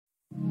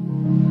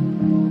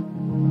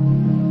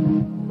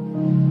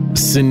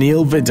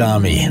Sunil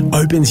Badami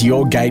opens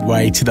your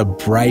gateway to the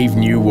brave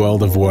new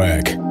world of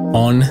work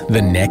on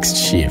The Next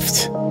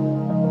Shift.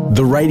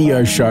 The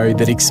radio show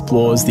that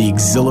explores the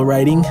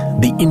exhilarating,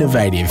 the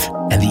innovative,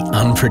 and the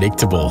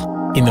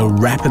unpredictable in the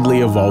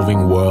rapidly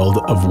evolving world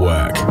of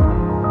work.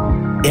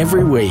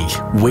 Every week,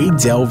 we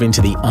delve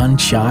into the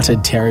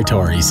uncharted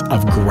territories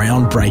of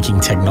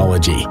groundbreaking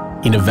technology,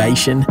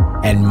 innovation,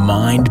 and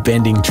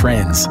mind-bending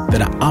trends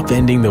that are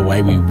upending the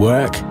way we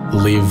work,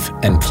 live,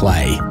 and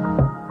play.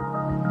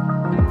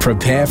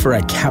 Prepare for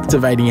a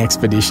captivating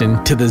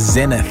expedition to the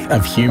zenith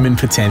of human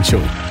potential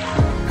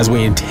as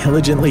we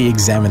intelligently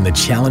examine the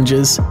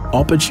challenges,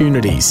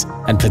 opportunities,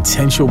 and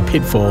potential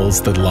pitfalls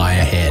that lie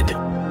ahead.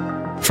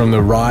 From the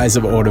rise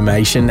of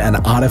automation and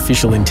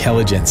artificial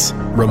intelligence,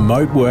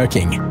 remote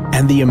working,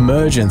 and the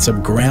emergence of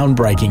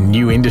groundbreaking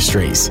new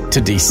industries to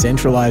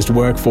decentralized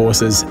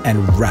workforces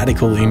and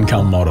radical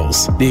income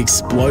models, the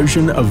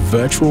explosion of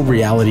virtual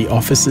reality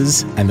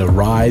offices, and the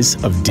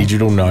rise of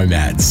digital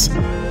nomads.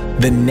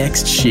 The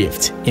Next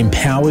Shift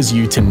empowers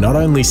you to not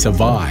only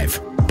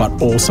survive,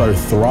 but also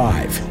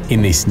thrive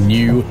in this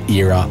new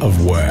era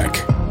of work.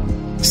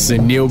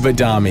 Sunil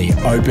Badami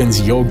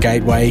opens your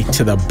gateway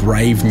to the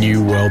brave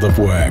new world of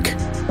work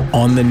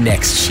on The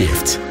Next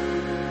Shift.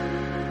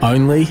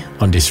 Only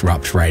on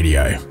Disrupt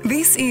Radio.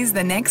 This is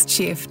The Next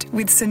Shift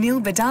with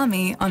Sunil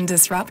Badami on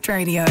Disrupt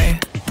Radio.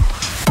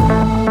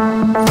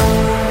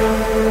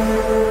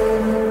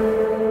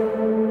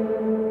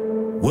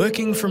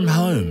 Working from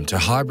home to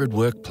hybrid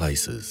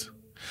workplaces.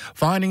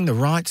 Finding the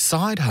right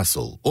side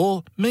hustle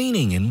or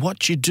meaning in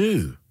what you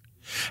do.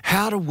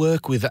 How to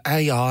work with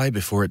AI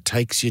before it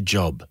takes your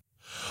job.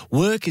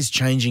 Work is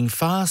changing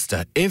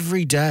faster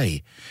every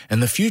day,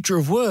 and the future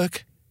of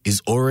work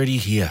is already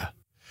here.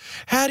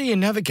 How do you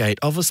navigate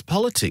office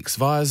politics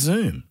via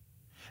Zoom?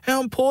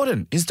 How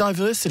important is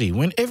diversity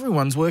when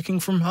everyone's working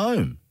from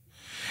home?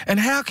 And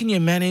how can you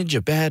manage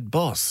a bad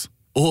boss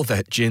or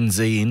that Gen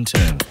Z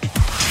intern?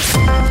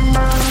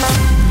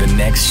 The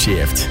Next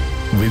Shift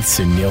with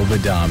Sunil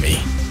Badami.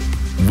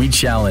 We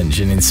challenge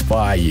and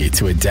inspire you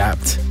to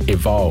adapt,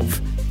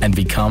 evolve, and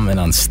become an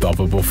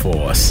unstoppable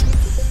force.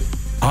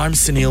 I'm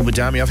Sunil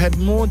Badami. I've had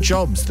more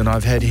jobs than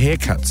I've had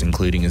haircuts,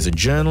 including as a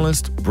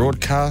journalist,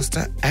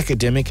 broadcaster,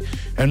 academic,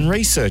 and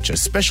researcher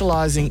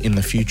specialising in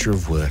the future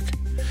of work.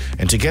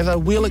 And together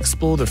we'll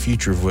explore the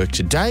future of work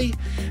today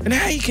and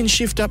how you can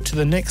shift up to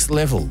the next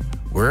level,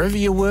 wherever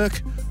you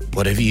work,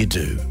 whatever you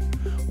do.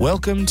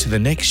 Welcome to The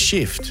Next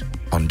Shift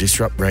on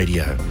Disrupt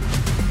Radio.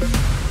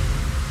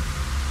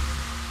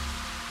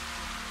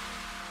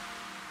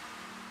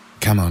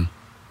 Come on,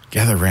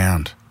 gather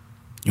round.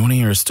 You want to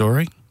hear a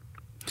story?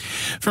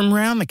 From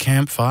round the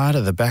campfire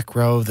to the back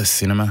row of the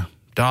cinema,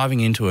 diving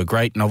into a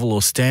great novel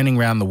or standing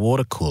round the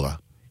water cooler,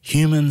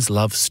 humans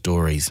love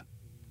stories.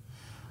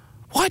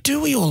 Why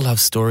do we all love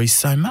stories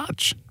so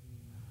much?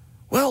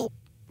 Well,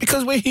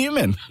 because we're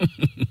human.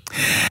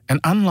 And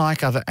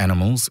unlike other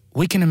animals,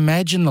 we can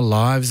imagine the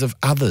lives of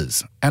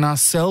others and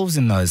ourselves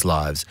in those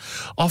lives,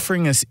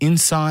 offering us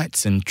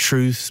insights and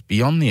truths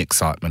beyond the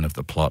excitement of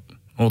the plot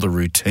or the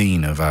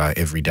routine of our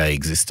everyday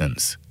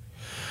existence.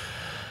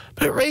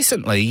 But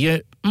recently,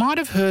 you might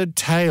have heard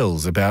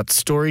tales about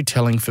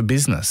storytelling for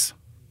business.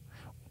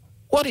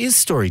 What is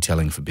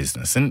storytelling for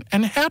business and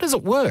how does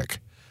it work?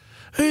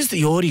 Who's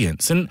the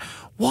audience and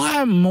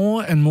why are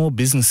more and more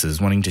businesses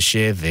wanting to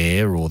share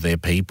their or their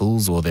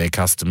people's or their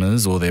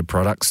customers or their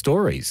product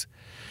stories?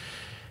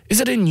 Is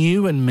it a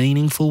new and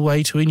meaningful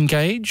way to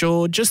engage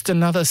or just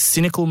another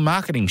cynical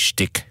marketing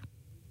shtick?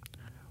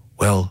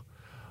 Well,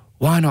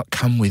 why not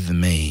come with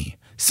me,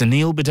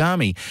 Sunil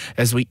Badami,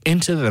 as we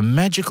enter the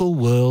magical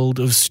world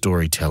of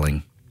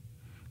storytelling?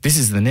 This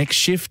is The Next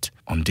Shift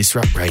on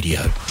Disrupt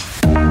Radio.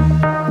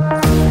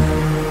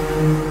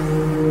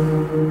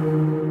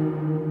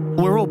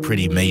 We're all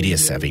pretty media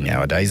savvy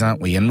nowadays,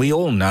 aren't we? And we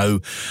all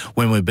know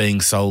when we're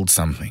being sold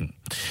something.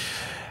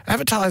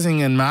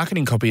 Advertising and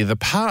marketing copy of the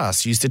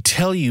past used to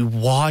tell you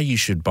why you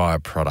should buy a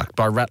product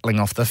by rattling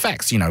off the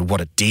facts,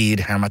 what it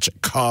did, how much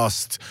it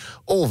cost,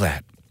 all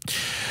that.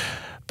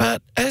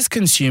 But as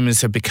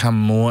consumers have become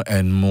more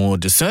and more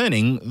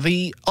discerning,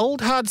 the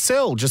old hard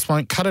sell just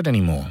won't cut it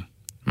anymore.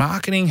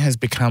 Marketing has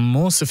become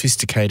more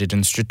sophisticated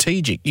and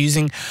strategic,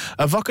 using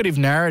evocative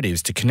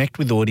narratives to connect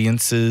with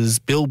audiences,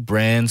 build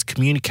brands,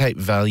 communicate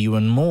value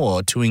and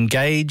more to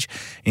engage,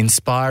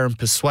 inspire and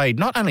persuade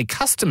not only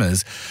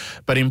customers,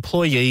 but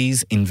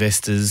employees,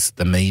 investors,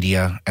 the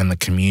media and the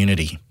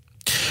community.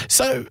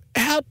 So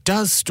how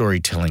does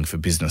storytelling for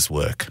business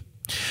work?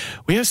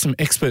 We have some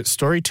expert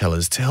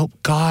storytellers to help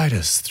guide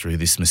us through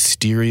this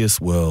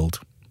mysterious world.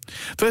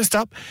 First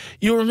up,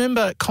 you'll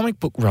remember comic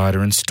book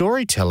writer and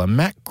storyteller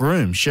Matt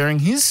Groom sharing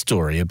his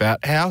story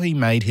about how he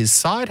made his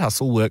side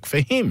hustle work for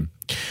him.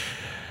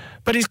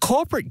 But his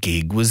corporate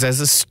gig was as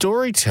a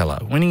storyteller,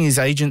 winning his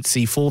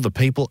agency For the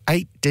People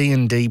 8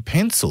 D&D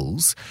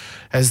pencils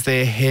as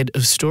their head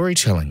of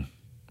storytelling.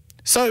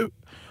 So,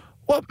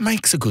 what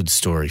makes a good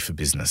story for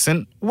business,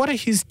 and what are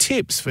his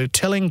tips for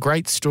telling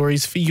great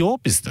stories for your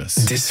business?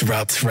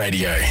 Disrupt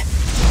Radio.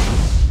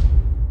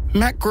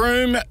 Matt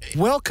Groom,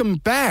 welcome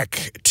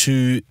back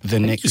to The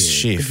Next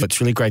Shift. It's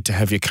really great to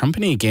have your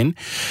company again.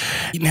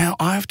 Now,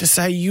 I have to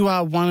say, you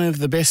are one of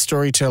the best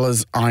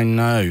storytellers I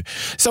know.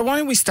 So why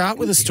don't we start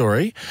with a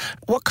story?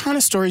 What kind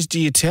of stories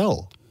do you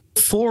tell?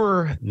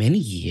 For many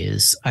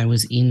years, I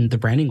was in the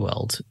branding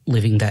world,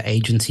 living that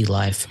agency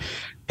life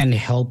and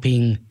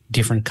helping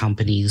different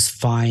companies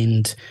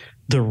find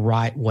the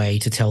right way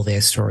to tell their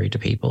story to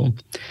people.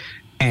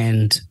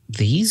 And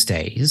these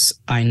days,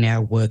 I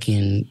now work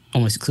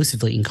almost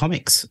exclusively in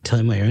comics,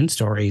 telling my own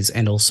stories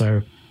and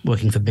also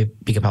working for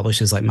bigger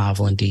publishers like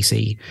Marvel and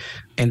DC.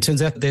 And it turns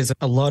out there's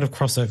a lot of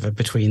crossover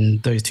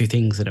between those two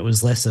things, and it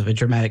was less of a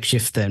dramatic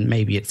shift than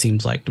maybe it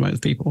seems like to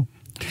most people.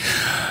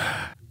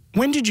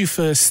 When did you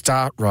first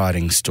start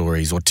writing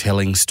stories or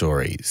telling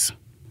stories?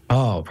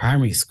 Oh,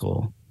 primary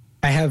school.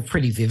 I have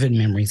pretty vivid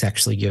memories,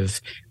 actually,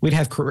 we'd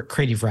have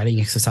creative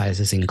writing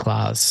exercises in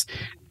class,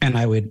 and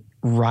I would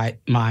write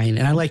mine.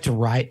 And I like to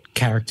write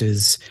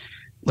characters,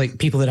 like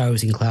people that I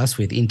was in class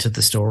with, into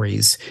the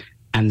stories,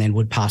 and then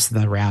would pass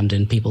them around,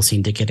 and people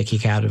seemed to get a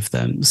kick out of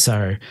them.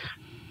 So,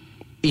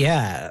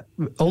 yeah,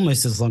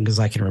 almost as long as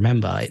I can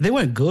remember. They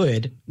weren't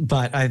good,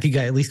 but I think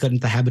I at least got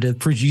into the habit of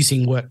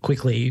producing work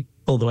quickly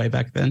all the way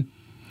back then.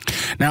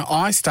 Now,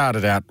 I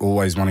started out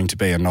always wanting to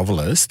be a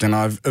novelist, and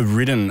I've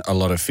written a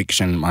lot of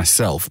fiction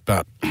myself,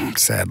 but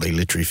sadly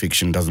literary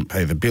fiction doesn't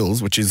pay the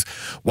bills, which is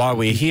why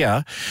we're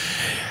here.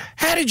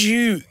 How did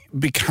you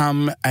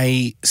become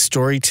a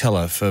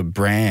storyteller for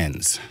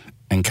brands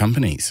and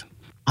companies?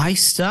 I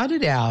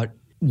started out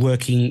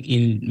working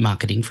in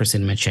marketing for a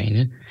cinema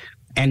chain,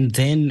 and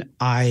then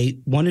I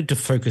wanted to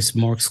focus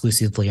more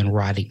exclusively on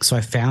writing. So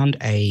I found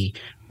a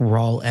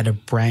role at a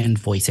brand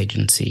voice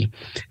agency.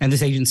 And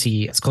this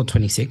agency, it's called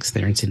 26.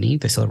 They're in Sydney.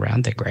 They're still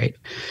around. They're great.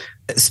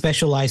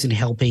 Specialize in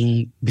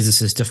helping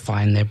businesses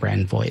define their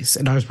brand voice.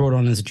 And I was brought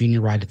on as a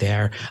junior writer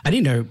there. I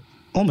didn't know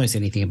almost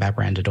anything about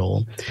brand at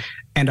all.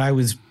 And I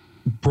was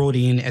brought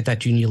in at that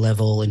junior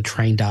level and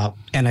trained up.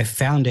 And I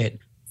found it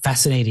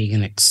fascinating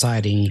and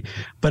exciting.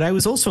 But I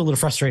was also a little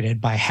frustrated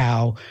by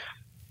how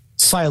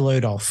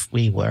siloed off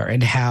we were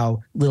and how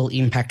little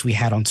impact we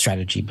had on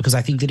strategy. Because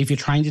I think that if you're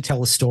trying to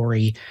tell a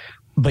story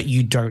but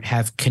you don't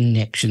have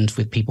connections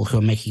with people who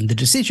are making the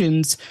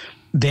decisions,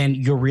 then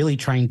you're really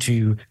trying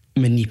to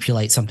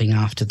manipulate something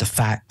after the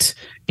fact,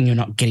 and you're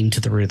not getting to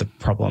the root of the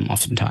problem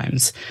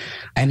oftentimes.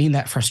 And in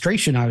that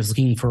frustration, I was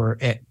looking for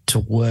it to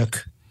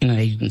work in an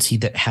agency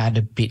that had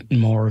a bit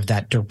more of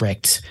that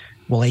direct,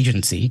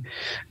 agency.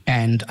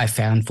 And I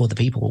found For the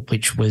People,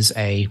 which was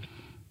a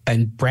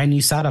brand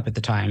new startup at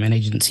the time, an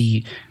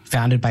agency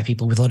founded by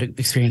people with a lot of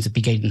experience at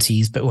big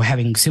agencies, but were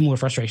having similar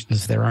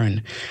frustrations of their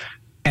own.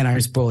 And I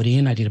was brought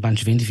in, I did a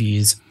bunch of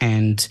interviews,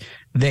 and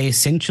they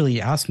essentially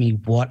asked me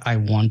what I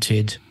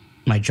wanted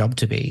my job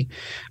to be.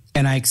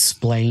 And I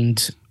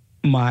explained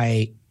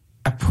my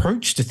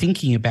approach to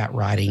thinking about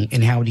writing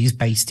and how it is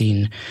based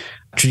in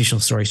traditional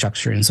story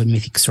structure and some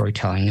mythic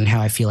storytelling, and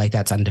how I feel like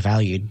that's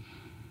undervalued.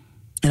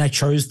 And I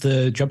chose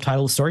the job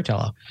title of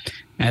storyteller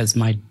as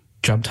my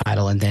job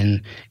title, and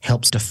then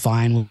helps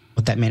define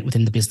what that meant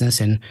within the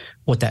business and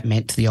what that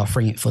meant to the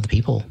offering it for the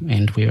people.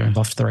 And we were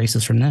off to the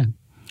races from there.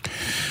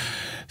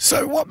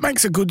 So what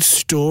makes a good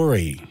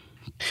story?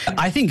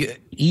 I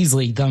think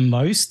easily the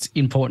most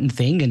important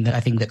thing, and I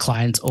think that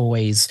clients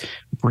always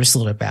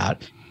bristle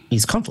about,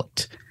 is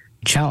conflict,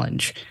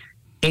 challenge.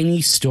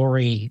 Any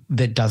story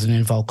that doesn't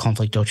involve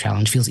conflict or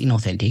challenge feels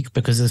inauthentic,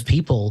 because as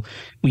people,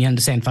 we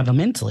understand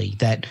fundamentally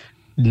that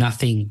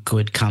nothing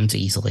good comes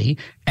easily,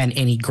 and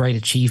any great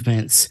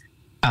achievements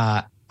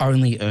are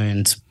only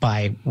earned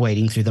by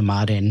wading through the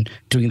mud and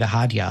doing the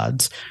hard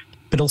yards.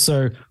 But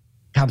also,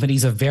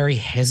 companies are very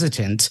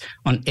hesitant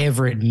on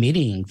ever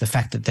admitting the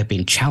fact that they've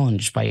been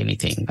challenged by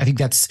anything. I think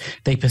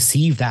they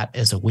perceive that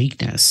as a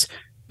weakness.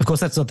 Of course,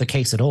 that's not the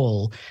case at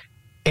all.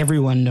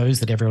 Everyone knows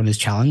that everyone is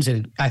challenged.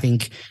 And I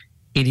think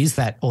it is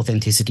that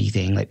authenticity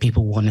thing. Like,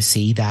 people want to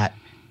see that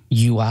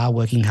you are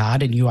working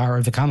hard and you are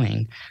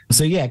overcoming.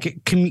 So yeah,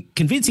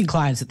 convincing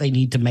clients that they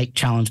need to make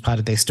challenge part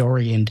of their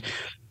story and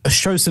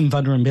show some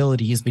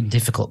vulnerability has been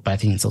difficult, but I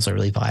think it's also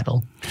really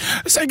vital.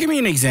 So give me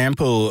an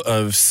example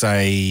of,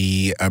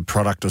 say, a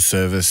product or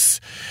service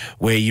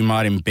where you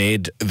might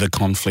embed the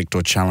conflict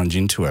or challenge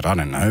into it. I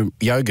don't know,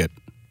 yogurt.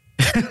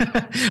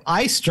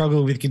 I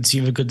struggle with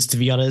consumer goods, to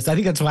be honest. I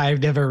think that's why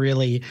I've never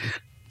really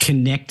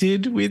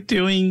connected with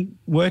doing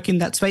work in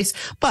that space.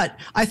 But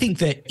I think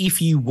that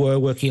if you were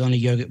working on a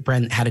yogurt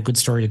brand that had a good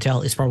story to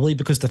tell, it's probably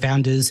because the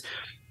founders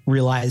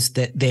realized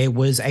that there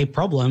was a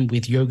problem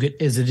with yogurt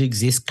as it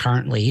exists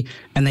currently,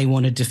 and they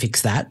wanted to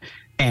fix that.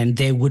 And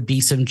there would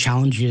be some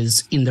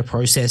challenges in the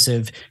process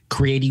of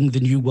creating the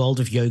new world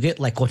of yogurt.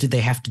 Like, what did they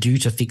have to do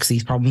to fix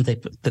these problems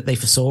that they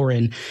foresaw,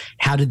 and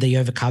how did they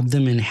overcome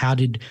them, and how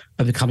did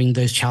overcoming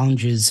those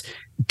challenges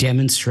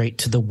demonstrate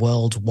to the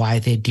world why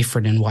they're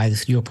different and why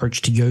this new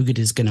approach to yogurt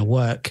is going to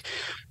work?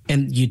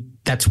 And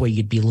that's where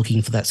you'd be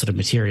looking for that sort of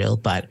material.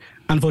 But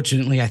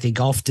unfortunately, I think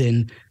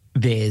often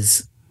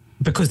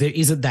because there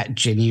isn't that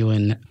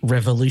genuine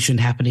revolution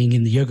happening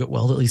in the yogurt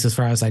world, at least as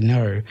far as I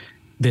know,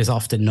 there's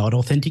often not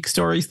authentic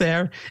stories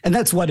there. And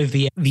that's one of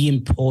the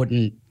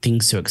important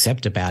things to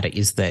accept about it,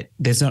 is that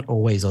there's not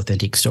always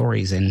authentic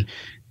stories, and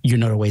you're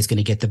not always going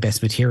to get the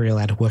best material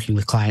out of working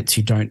with clients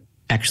who don't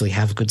actually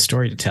have a good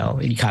story to tell,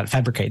 and you can't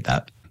fabricate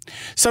that.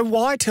 So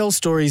why tell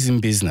stories in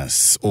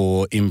business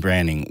or in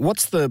branding?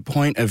 What's the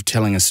point of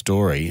telling a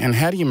story, and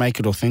how do you make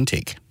it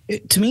authentic?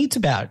 To me, it's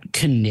about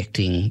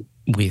connecting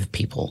with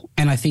people.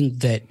 And I think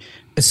that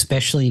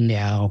especially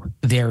now,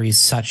 there is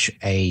such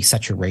a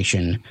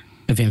saturation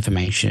of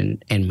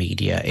information and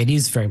media. It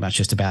is very much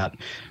just about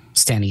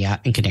standing out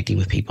and connecting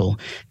with people.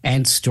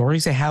 And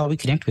stories are how we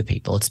connect with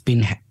people. It's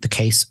been the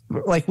case,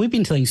 like, we've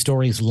been telling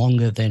stories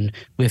longer than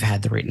we've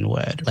had the written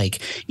word.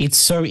 Like, it's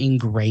so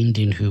ingrained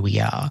in who we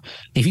are.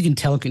 If you can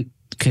tell a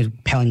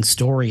compelling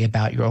story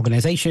about your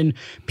organization,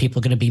 people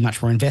are going to be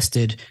much more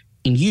invested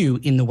in you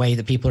in the way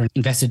that people are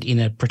invested in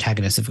a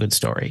protagonist of a good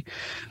story.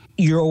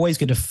 You're always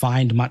going to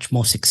find much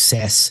more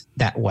success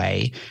that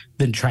way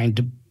than trying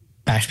to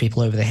bash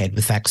people over the head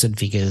with facts and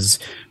figures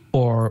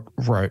or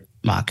rote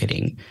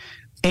marketing.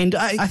 And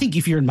I think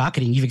if you're in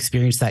marketing, you've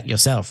experienced that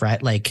yourself,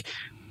 right? Like,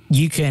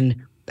 you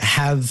can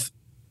have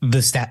the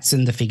stats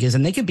and the figures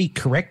and they can be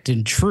correct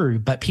and true,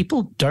 but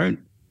people don't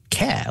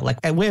care. Like,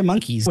 we're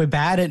monkeys. We're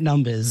bad at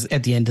numbers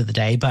at the end of the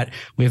day, but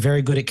we're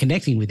very good at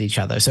connecting with each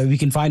other. So if you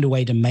can find a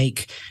way to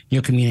make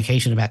your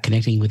communication about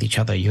connecting with each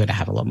other, you're going to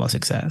have a lot more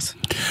success.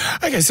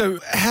 Okay, so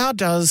how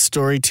does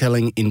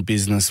storytelling in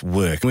business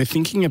work? We're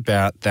thinking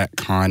about that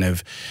kind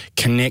of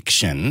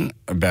connection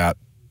about,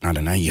 I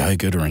don't know,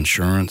 yogurt or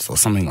insurance or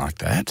something like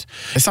that.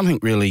 There's something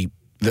really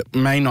that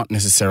may not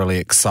necessarily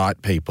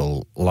excite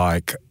people,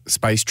 like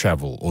space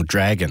travel or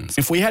dragons.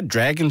 If we had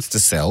dragons to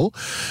sell,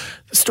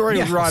 the story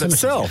would write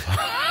itself.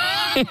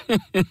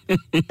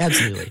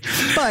 Absolutely.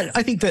 But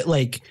I think that,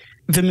 like,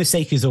 the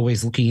mistake is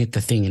always looking at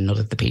the thing and not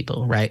at the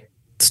people, right?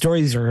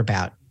 Stories are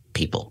about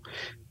people,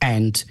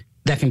 and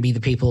that can be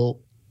the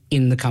people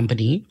in the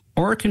company,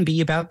 or it can be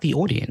about the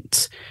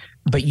audience.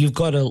 But you've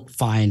got to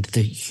find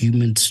the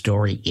human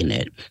story in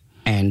it.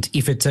 And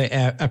if it's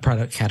a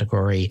product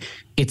category,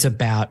 it's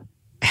about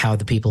how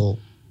the people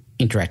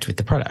interact with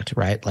the product,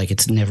 right? Like,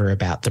 it's never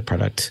about the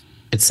product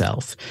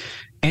itself.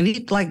 And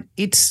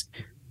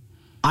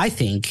I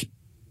think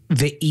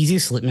the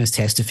easiest litmus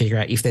test to figure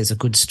out if there's a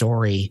good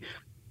story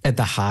at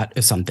the heart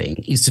of something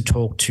is to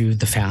talk to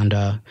the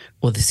founder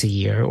or the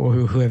CEO or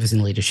whoever's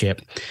in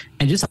leadership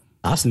and just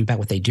ask them about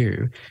what they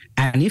do.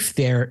 And if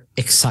they're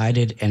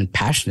excited and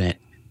passionate,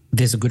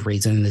 there's a good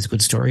reason and there's a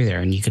good story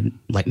there, and you can,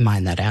 like,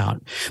 mine that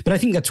out. But I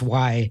think that's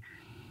why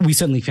we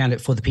certainly found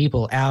it for the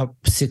people. Our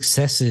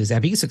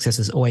biggest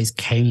successes always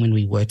came when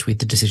we worked with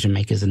the decision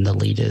makers and the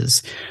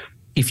leaders.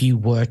 If you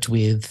worked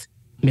with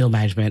middle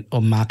management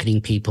or marketing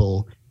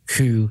people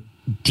who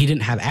didn't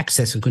have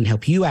access and couldn't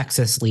help you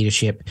access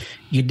leadership,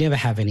 you'd never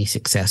have any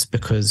success,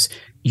 because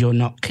you're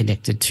not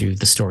connected to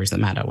the stories that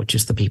matter, which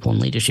is the people in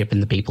leadership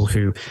and the people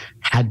who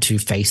had to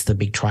face the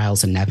big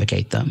trials and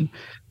navigate them.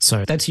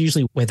 So that's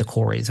usually where the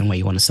core is and where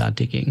you want to start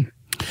digging.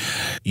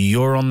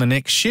 You're on The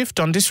Next Shift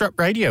on Disrupt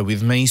Radio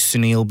with me,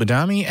 Sunil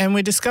Badami, and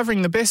we're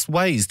discovering the best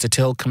ways to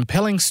tell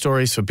compelling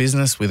stories for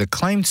business with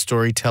acclaimed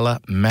storyteller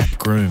Matt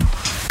Groom.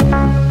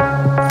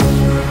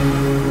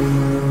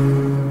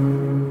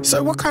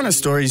 So what kind of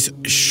stories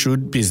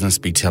should business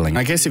be telling?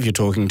 I guess if you're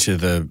talking to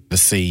the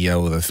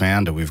CEO or the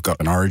founder, we've got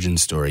an origin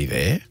story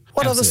there.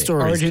 What other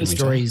stories? Origin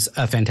stories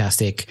are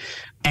fantastic.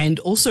 And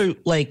also,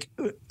 like,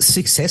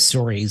 success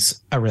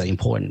stories are really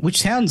important, which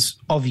sounds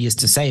obvious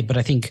to say, but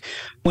I think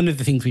one of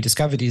the things we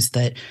discovered is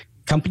that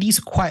companies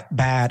are quite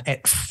bad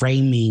at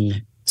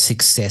framing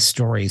success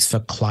stories for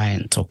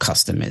clients or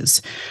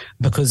customers,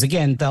 because,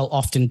 again, they'll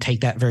often take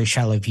that very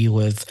shallow view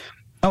of,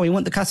 oh, we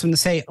want the customer to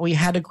say, oh, we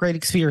had a great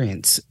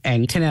experience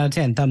and 10 out of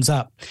 10, thumbs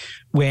up,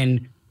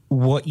 when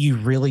what you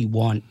really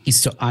want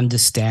is to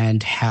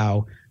understand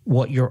how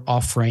what you're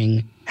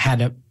offering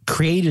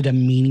created a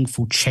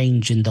meaningful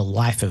change in the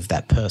life of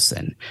that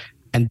person.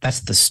 And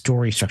that's the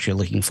story structure you're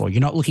looking for.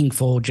 You're not looking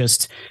for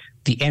just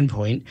the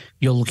endpoint.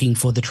 You're looking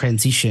for the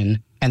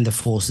transition and the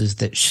forces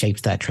that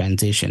shaped that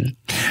transition.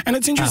 And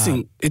it's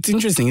interesting. It's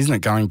interesting, isn't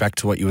it, going back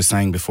to what you were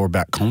saying before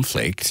about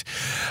conflict?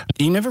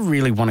 You never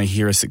really want to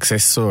hear a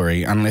success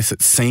story unless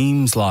it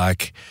seems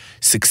like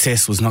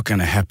success was not going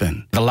to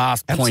happen. The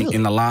last point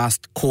in the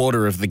last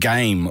quarter of the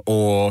game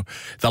or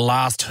the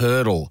last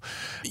hurdle.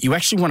 You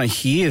actually want to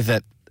hear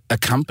that a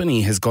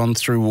company has gone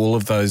through all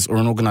of those, or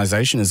an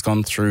organization has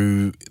gone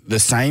through the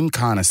same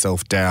kind of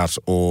self-doubt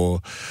or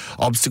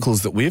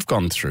obstacles that we've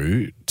gone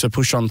through to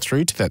push on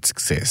through to that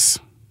success.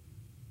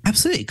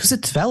 Absolutely, because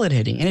it's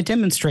validating and it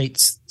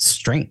demonstrates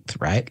strength,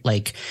 right?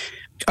 Like,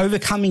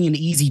 overcoming an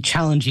easy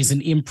challenge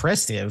isn't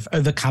impressive.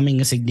 Overcoming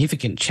a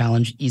significant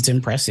challenge is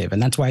impressive.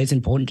 And that's why it's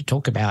important to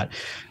talk about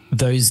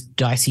those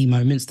dicey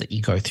moments that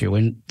you go through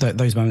and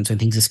those moments when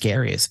things are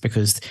scariest,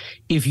 because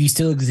if you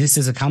still exist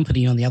as a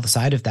company on the other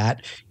side of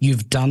that,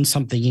 you've done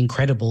something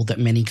incredible that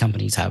many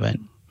companies haven't.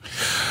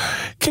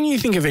 Can you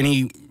think of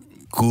any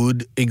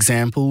good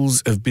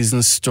examples of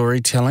business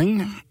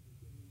storytelling?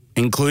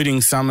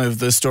 including some of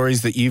the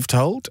stories that you've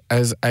told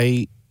as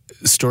a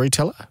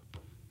storyteller?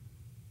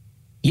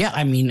 Yeah,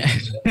 I mean,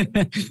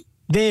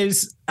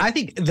 I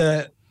think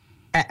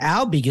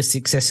our biggest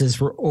successes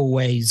were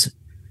always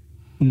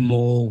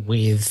more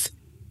with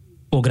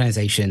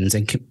organizations,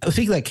 and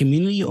particularly like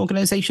community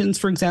organizations,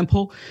 for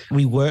example.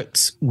 We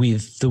worked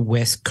with the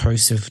west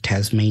coast of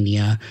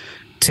Tasmania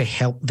to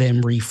help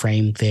them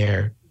reframe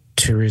their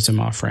tourism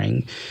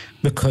offering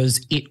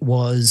because it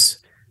was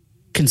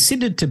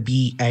considered to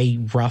be a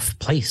rough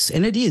place.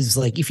 And it is.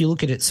 Like, if you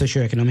look at it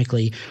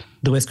socioeconomically,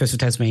 the west coast of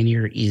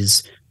Tasmania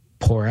is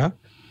poorer.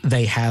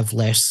 They have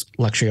less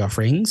luxury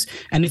offerings.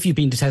 And if you've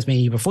been to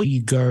Tasmania before, you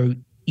do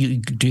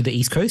the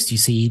East Coast, you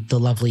see the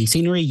lovely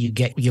scenery, you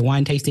get your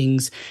wine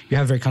tastings, you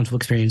have a very comfortable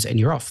experience, and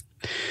you're off.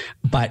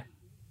 But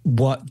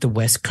what the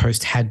West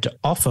Coast had to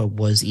offer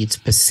was its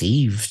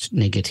perceived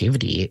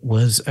negativity. It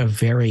was a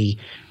very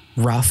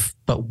rough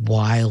but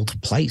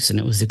wild place, and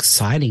it was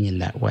exciting in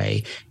that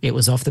way. It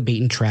was off the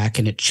beaten track,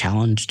 and it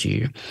challenged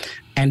you.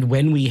 And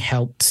when we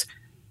helped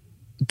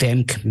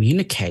them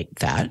communicate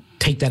that,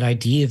 take that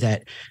idea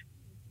that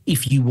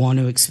if you want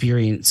to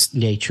experience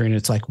nature in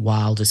its like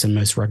wildest and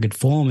most rugged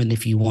form, and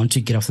if you want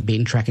to get off the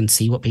beaten track and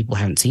see what people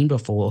haven't seen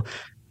before,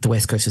 the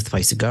West Coast is the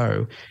place to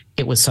go.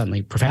 It was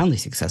suddenly profoundly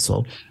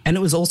successful. And it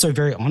was also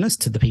very honest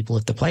to the people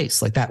at the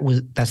place. Like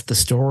that's the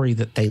story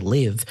that they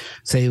live.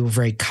 So they were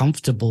very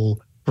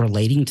comfortable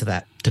relating to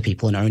that, to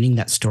people, and owning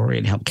that story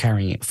and help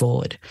carrying it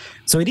forward.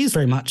 So it is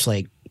very much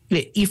like,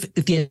 if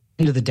at the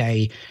end of the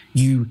day,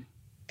 you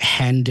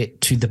hand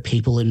it to the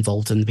people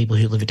involved and the people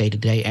who live it day to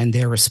day, and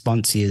their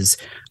response is,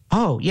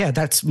 oh, yeah,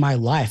 that's my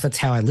life. That's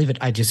how I live it.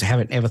 I just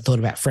haven't ever thought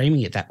about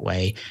framing it that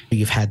way.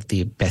 You've had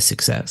the best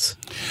success.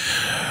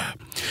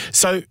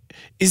 So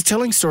is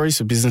telling stories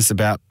for business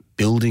about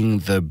building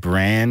the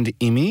brand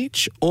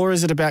image, or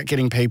is it about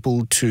getting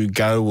people to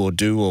go or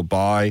do or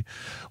buy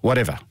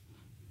whatever?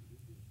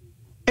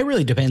 It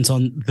really depends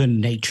on the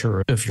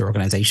nature of your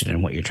organization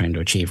and what you're trying to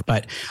achieve.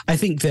 But I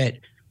think that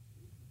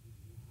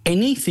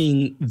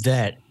anything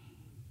that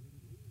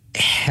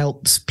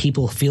helps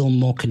people feel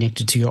more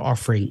connected to your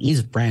offering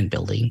is brand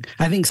building.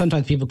 I think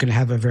sometimes people can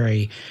have a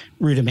very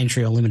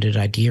rudimentary or limited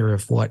idea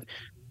of what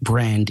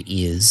brand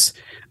is,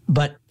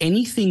 but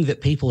anything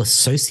that people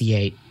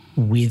associate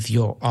with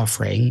your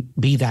offering,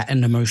 be that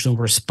an emotional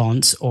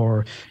response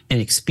or an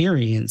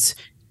experience,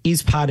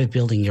 is part of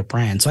building your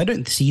brand. So I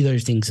don't see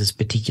those things as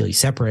particularly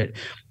separate.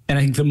 And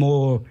I think the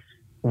more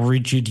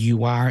rigid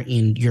you are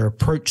in your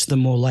approach, the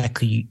more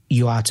likely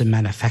you are to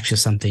manufacture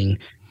something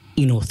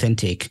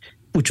inauthentic,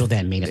 which will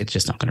then mean it's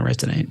just not going to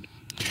resonate.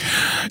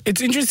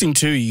 It's interesting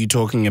too, you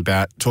talking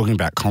about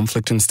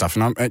conflict and stuff,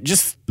 and I'm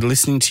just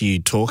listening to you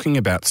talking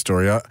about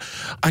story.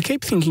 I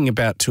keep thinking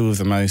about two of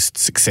the most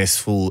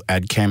successful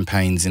ad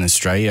campaigns in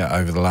Australia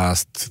over the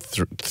last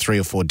 3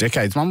 or 4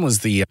 decades. One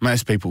was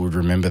most people would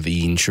remember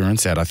the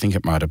insurance ad. I think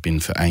it might have been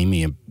for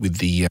Amy, with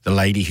the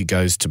lady who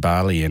goes to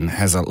Bali and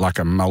has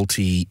a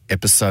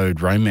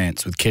multi-episode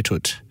romance with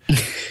Ketut.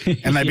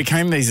 And they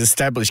became these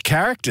established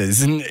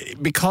characters, and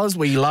because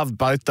we loved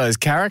both those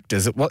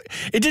characters,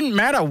 it didn't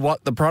matter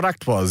what the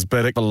product was,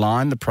 but it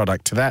aligned the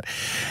product to that.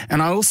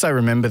 And I also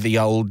remember the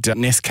old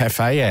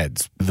Nescafe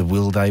ads, the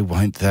will they,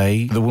 won't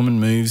they. The woman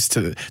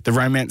the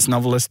romance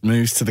novelist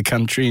moves to the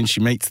country and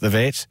she meets the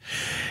vet,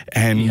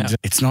 and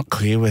it's not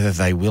clear whether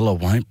they will or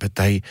won't, but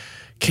they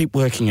keep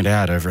working it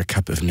out over a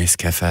cup of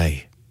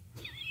Nescafe.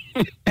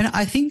 And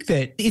I think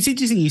that it's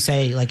interesting you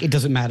say, like, it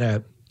doesn't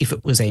matter if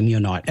it was Amy or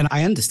not. And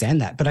I understand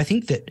that. But I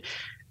think that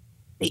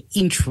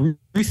in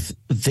truth,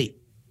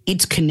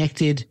 it's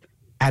connected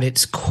at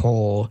its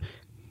core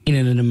in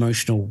an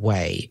emotional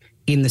way,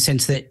 in the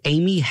sense that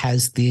Amy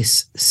has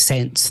this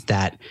sense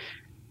that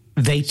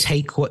they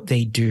take what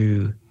they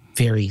do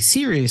very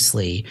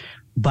seriously,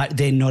 but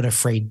they're not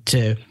afraid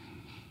to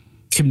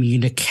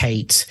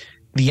communicate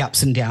the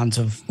ups and downs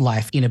of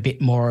life in a bit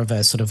more of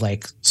a sort of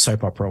like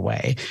soap opera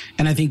way.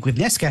 And I think with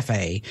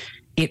Nescafe,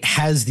 it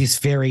has this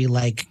very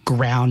like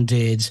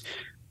grounded,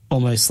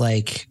 almost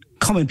like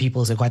common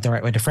people isn't quite the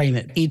right way to frame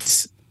it.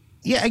 It's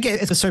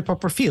a soap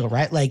opera feel,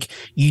 right? Like,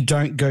 you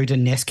don't go to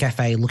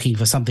Nescafe looking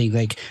for something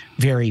like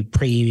very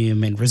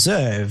premium and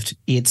reserved.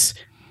 It's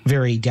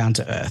very down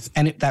to earth.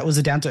 And that was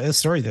a down to earth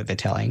story that they're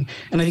telling.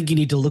 And I think you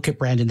need to look at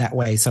brand in that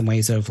way, some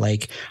ways of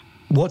like,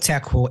 what's our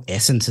core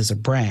essence as a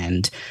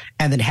brand?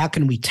 And then how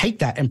can we take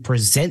that and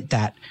present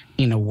that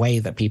in a way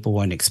that people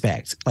won't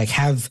expect? Like,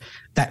 have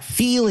that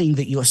feeling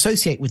that you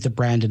associate with the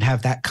brand and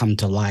have that come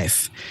to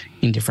life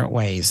in different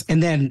ways.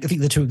 And then I think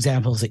the two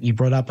examples that you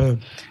brought up are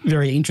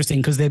very interesting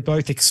because they're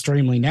both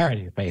extremely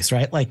narrative based,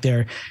 right? Like,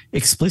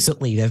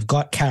 they've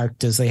got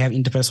characters, they have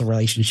interpersonal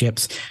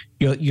relationships.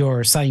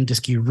 You're starting to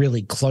skew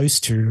really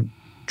close to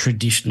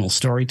traditional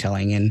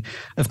storytelling. And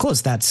of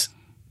course that's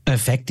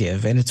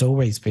effective, and it's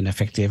always been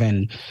effective.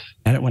 And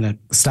I don't want to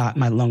start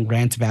my long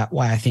rant about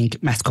why I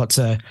think mascots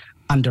are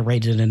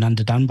underrated and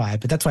underdone by,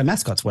 but that's why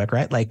mascots work,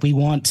 right? Like, we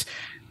want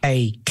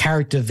a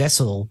character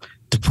vessel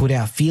to put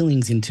our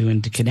feelings into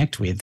and to connect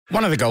with.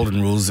 One of the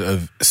golden rules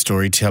of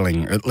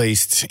storytelling, at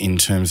least in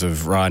terms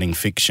of writing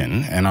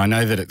fiction, and I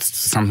know that it's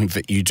something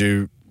that you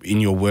do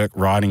in your work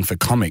writing for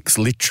comics,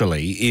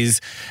 literally,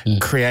 is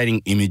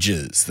creating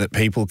images that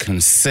people can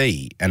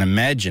see and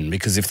imagine,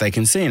 because if they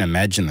can see and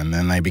imagine them,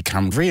 then they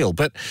become real.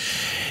 But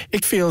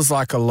it feels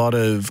like a lot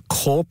of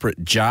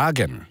corporate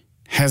jargon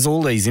has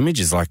all these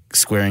images, like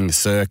squaring the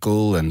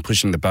circle and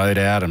pushing the boat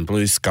out and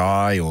blue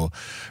sky or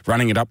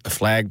running it up the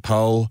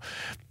flagpole,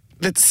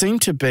 that seem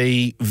to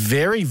be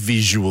very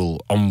visual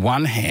on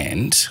one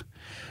hand,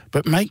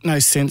 but make no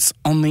sense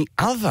on the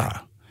other.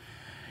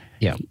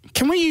 Yeah.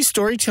 Can we use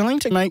storytelling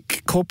to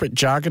make corporate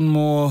jargon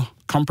more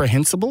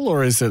comprehensible,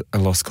 or is it a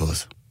lost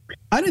cause?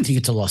 I don't think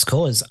it's a lost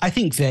cause. I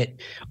think that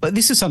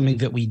this is something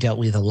that we dealt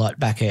with a lot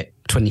back at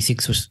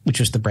 26, which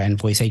was the brand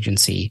voice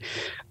agency,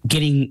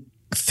 getting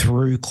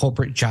through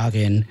corporate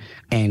jargon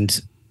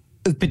and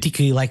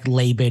particularly like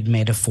labored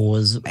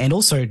metaphors and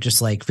also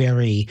just like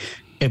very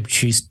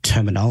obtuse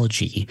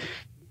terminology.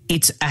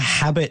 It's a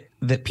habit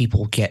that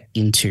people get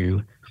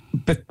into,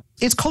 but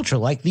it's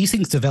cultural. Like these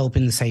things develop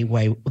in the same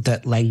way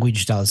that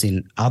language does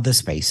in other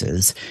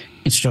spaces.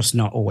 It's just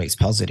not always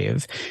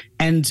positive.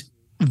 And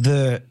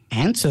the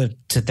answer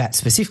to that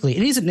specifically,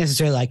 it isn't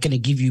necessarily like going to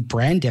give you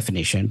brand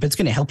definition, but it's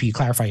going to help you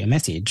clarify your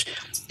message,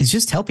 is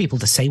just tell people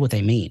to say what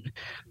they mean.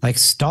 Like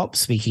stop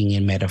speaking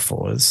in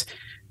metaphors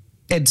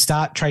and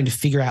start trying to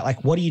figure out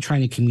like, what are you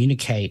trying to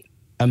communicate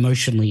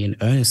emotionally and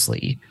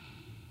earnestly,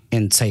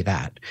 and say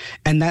that.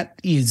 And that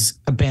is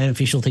a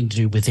beneficial thing to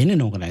do within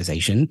an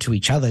organization, to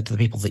each other, to the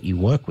people that you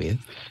work with,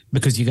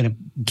 because you're going to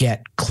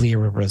get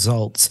clearer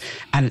results.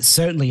 And it's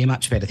certainly a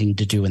much better thing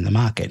to do in the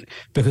market,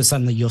 because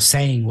suddenly you're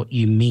saying what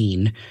you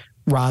mean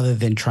rather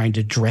than trying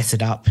to dress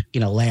it up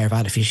in a layer of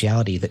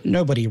artificiality that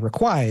nobody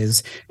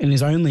requires and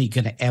is only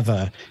going to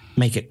ever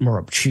make it more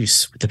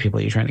obtuse with the people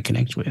you're trying to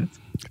connect with.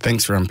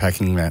 Thanks for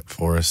unpacking that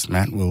for us,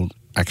 Matt. We'll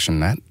action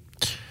that.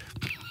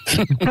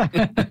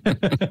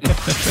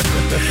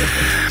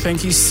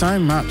 Thank you so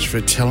much for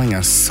telling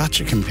us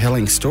such a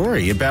compelling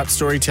story about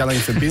storytelling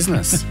for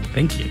business.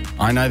 Thank you.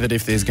 I know that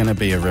if there's going to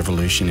be a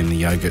revolution in the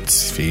yogurt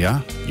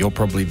sphere, you're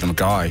probably the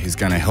guy who's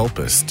going to help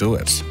us do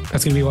it.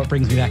 That's going to be what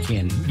brings me back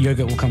in.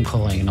 Yogurt will come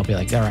calling and I'll be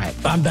like, all right,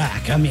 I'm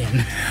back, I'm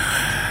in.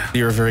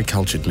 You're a very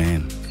cultured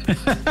man.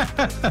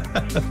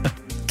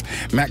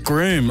 Matt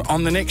Groom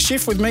on The Next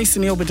Shift with me,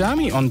 Sunil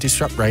Badami, on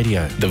Disrupt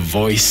Radio. The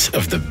voice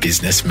of the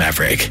business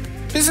maverick.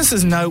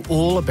 Businesses know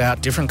all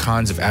about different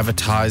kinds of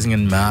advertising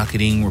and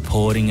marketing,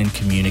 reporting and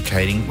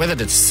communicating, whether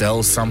to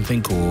sell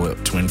something or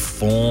to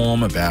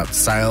inform about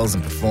sales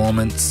and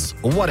performance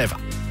or whatever.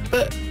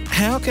 But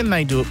how can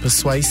they do it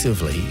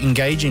persuasively,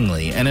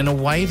 engagingly, and in a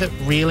way that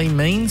really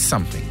means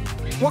something?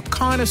 What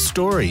kind of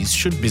stories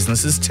should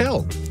businesses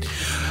tell?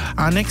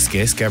 Our next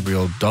guest,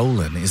 Gabrielle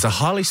Dolan, is a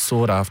highly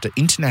sought-after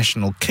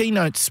international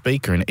keynote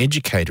speaker and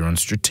educator on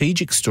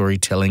strategic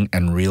storytelling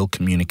and real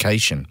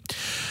communication.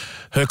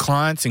 Her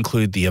clients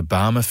include the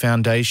Obama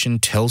Foundation,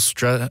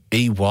 Telstra,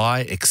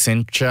 EY,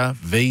 Accenture,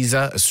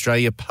 Visa,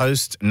 Australia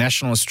Post,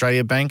 National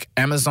Australia Bank,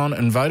 Amazon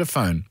and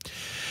Vodafone.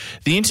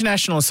 The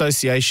International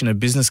Association of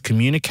Business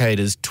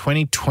Communicators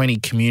 2020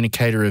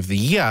 Communicator of the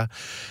Year.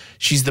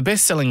 She's the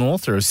best-selling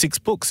author of 6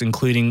 books,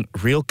 including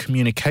Real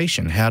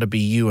Communication, How to Be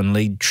You and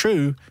Lead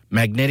True,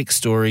 Magnetic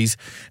Stories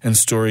and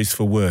Stories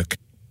for Work.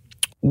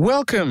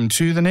 Welcome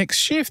to The Next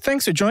Shift.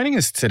 Thanks for joining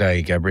us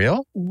today,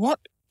 Gabrielle.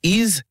 What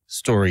is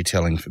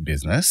storytelling for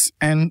business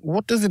and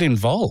what does it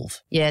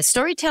involve? Yeah,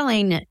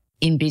 storytelling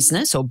in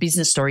business or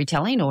business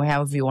storytelling or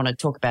however you want to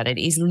talk about it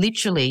is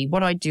literally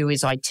what I do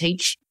is I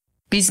teach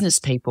business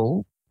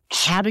people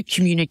how to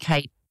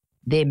communicate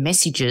their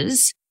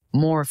messages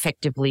more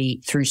effectively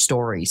through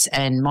stories.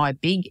 And my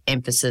big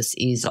emphasis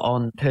is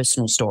on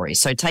personal stories.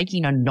 So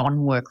taking a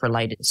non-work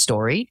related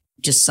story,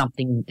 just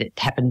something that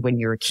happened when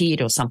you're a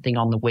kid or something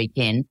on the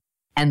weekend,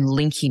 and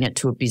linking it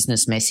to a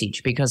business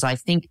message, because I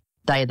think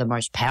they are the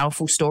most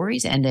powerful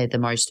stories and they're the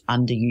most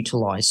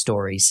underutilized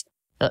stories.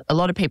 A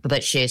lot of people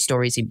that share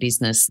stories in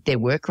business, they're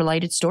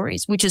work-related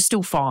stories, which is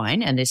still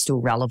fine and they're still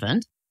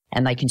relevant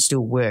and they can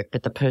still work,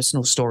 but the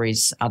personal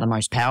stories are the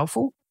most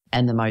powerful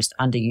and the most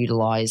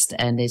underutilized,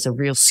 and there's a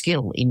real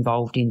skill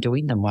involved in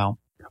doing them well.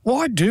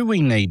 Why do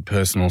we need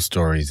personal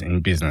stories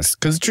in business?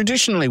 Because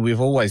traditionally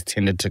we've always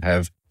tended to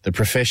have the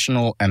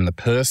professional and the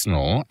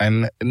personal,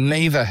 and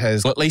neither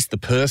has, or at least the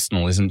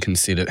personal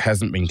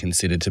hasn't been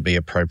considered to be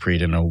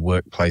appropriate in a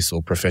workplace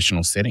or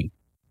professional setting.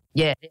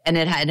 Yeah, and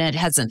it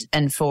hasn't.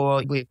 And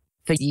for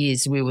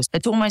years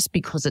it's almost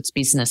because it's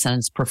business and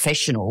it's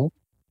professional.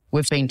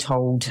 We've been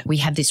told we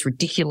have this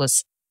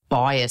ridiculous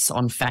bias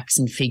on facts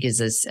and figures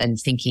and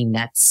thinking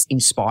that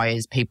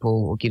inspires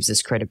people or gives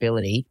us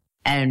credibility.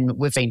 And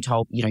we've been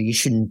told, you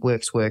shouldn't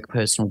work's work,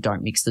 personal,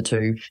 don't mix the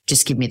two.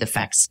 Just give me the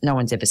facts. No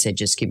one's ever said,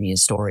 just give me a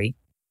story.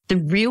 The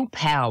real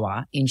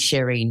power in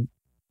sharing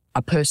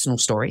a personal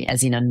story,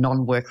 as in a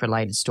non-work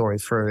related story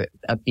for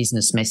a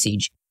business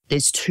message,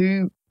 there's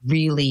 2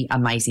 really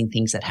amazing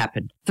things that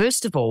happen.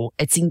 First of all,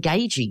 it's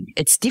engaging.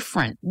 It's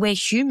different. We're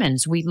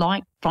humans. We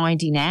like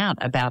finding out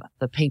about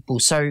the people.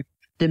 So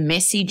the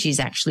message is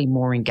actually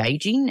more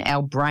engaging.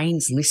 Our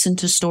brains listen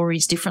to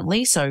stories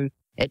differently, so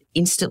it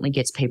instantly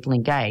gets people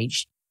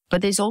engaged.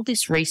 But there's all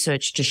this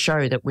research to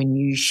show that when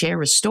you share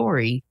a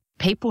story,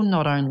 people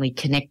not only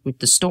connect with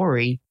the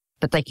story,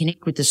 but they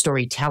connect with the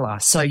storyteller.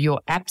 So you're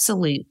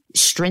absolutely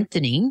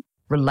strengthening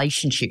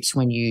relationships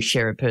when you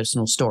share a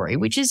personal story,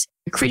 which is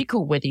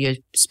critical whether you're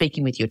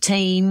speaking with your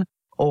team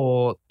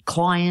or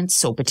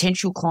clients or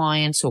potential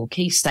clients or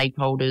key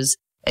stakeholders.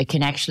 It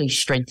can actually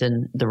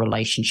strengthen the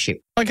relationship.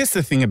 I guess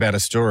the thing about a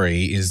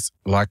story is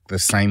like the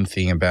same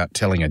thing about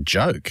telling a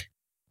joke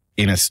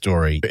in a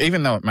story.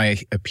 Even though it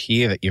may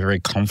appear that you're very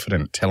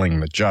confident telling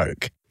the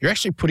joke, you're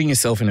actually putting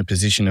yourself in a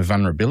position of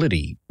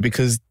vulnerability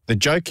because the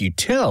joke you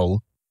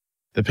tell,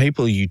 the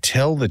people you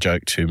tell the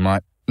joke to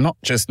might not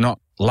just not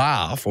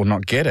laugh or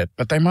not get it,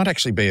 but they might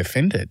actually be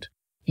offended.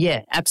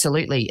 Yeah,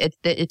 absolutely.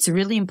 It's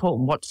really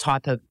important what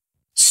type of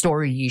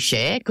story you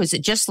share because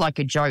it's just like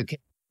a joke.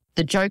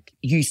 The joke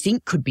you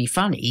think could be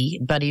funny,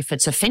 but if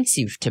it's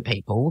offensive to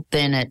people,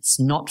 then it's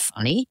not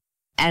funny.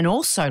 And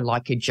also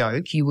like a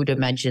joke, you would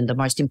imagine the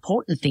most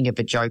important thing of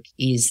a joke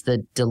is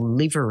the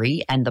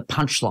delivery and the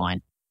punchline.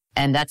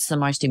 And that's the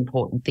most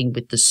important thing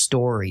with the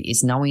story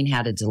is knowing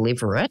how to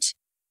deliver it,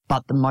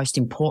 but the most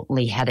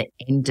importantly, how to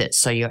end it.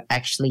 So you're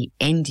actually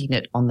ending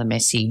it on the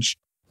message,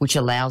 which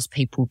allows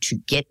people to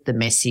get the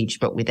message,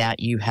 but without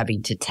you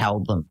having to tell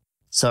them.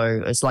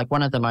 So it's like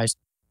one of the most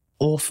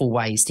awful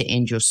ways to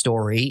end your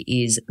story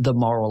is the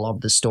moral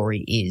of the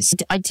story is.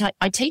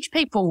 I teach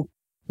people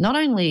not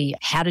only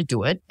how to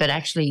do it, but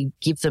actually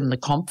give them the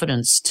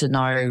confidence to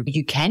know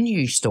you can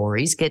use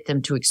stories, get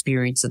them to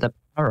experience the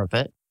power of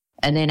it,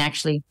 and then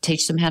actually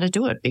teach them how to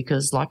do it.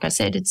 Because like I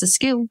said, it's a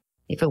skill.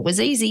 If it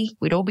was easy,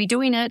 we'd all be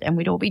doing it and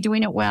we'd all be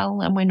doing it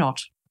well, and we're not.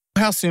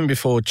 How soon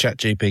before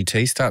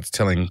ChatGPT starts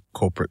telling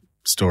corporate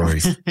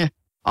stories?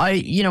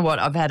 You know what?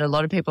 I've had a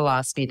lot of people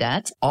ask me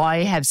that. I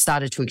have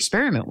started to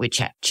experiment with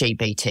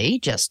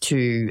ChatGPT just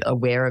to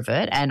aware of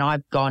it. And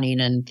I've gone in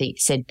and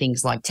said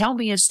things like, tell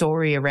me a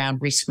story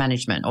around risk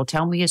management or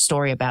tell me a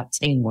story about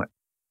teamwork.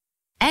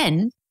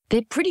 And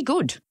they're pretty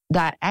good.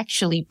 They're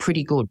actually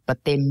pretty good, but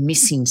they're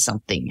missing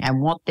something.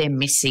 And what they're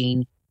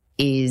missing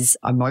is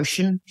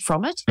emotion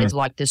from it. It's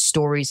like the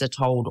stories are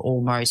told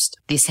almost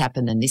this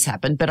happened and this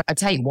happened. But I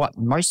tell you what,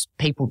 most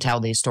people tell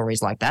their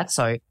stories like that.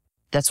 So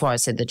that's why I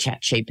said the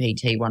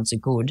ChatGPT ones are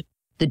good.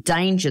 The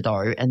danger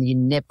though, and you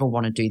never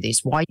want to do this,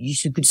 why you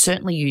could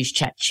certainly use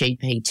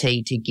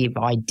ChatGPT to give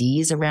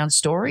ideas around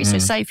stories. So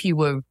say if you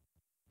were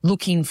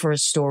looking for a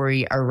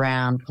story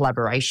around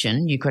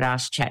collaboration, you could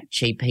ask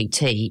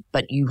ChatGPT,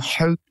 but you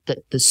hope that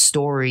the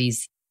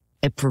stories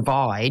it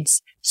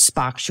provides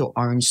sparks your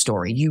own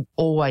story. You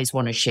always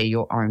want to share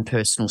your own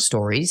personal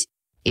stories.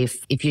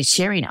 If you're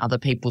sharing other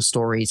people's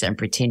stories and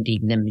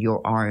pretending them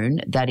your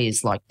own, that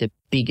is like the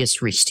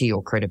biggest risk to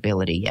your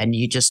credibility. And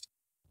you just,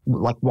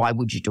 like, why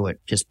would you do it?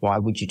 Just why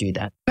would you do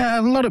that?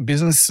 Now, a lot of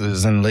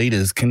businesses and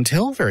leaders can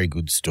tell very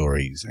good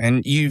stories.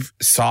 And you've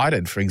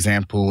cited, for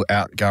example,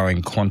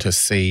 outgoing Qantas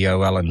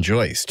CEO Alan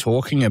Joyce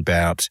talking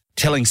about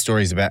telling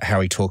stories about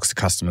how he talks to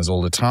customers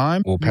all the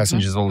time or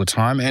passengers all the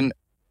time and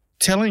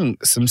telling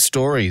some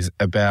stories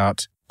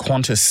about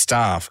Qantas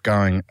staff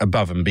going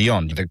above and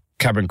beyond. The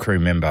cabin crew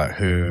member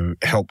who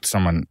helped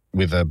someone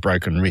with a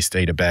broken wrist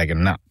eat a bag of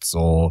nuts,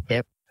 or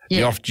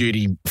the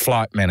off-duty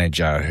flight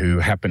manager who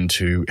happened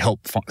to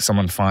help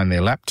someone find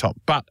their laptop.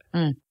 But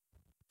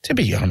to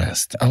be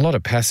honest, a lot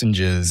of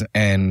passengers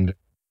and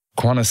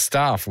Qantas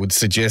staff would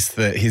suggest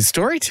that his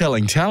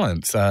storytelling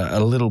talents are a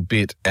little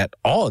bit at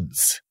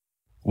odds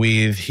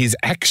with his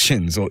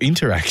actions or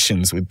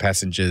interactions with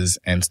passengers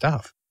and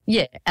staff.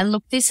 Yeah. And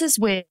look, this is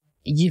where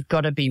you've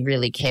got to be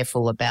really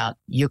careful about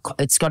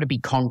it's got to be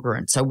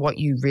congruent. So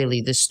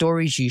the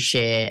stories you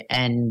share,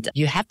 and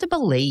you have to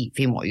believe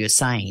in what you're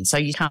saying. So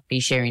you can't be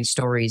sharing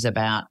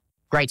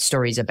great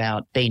stories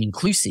about being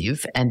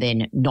inclusive and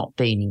then not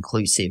being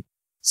inclusive.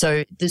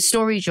 So the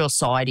stories you're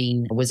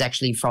citing was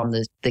actually from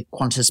the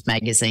Qantas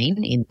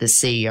magazine in the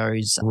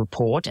CEO's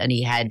report. And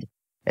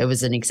it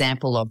was an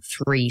example of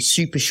 3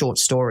 super short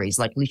stories,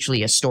 like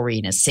literally a story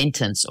in a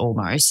sentence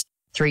almost.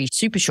 3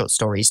 super short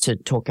stories to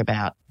talk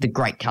about the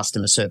great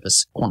customer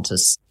service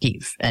Qantas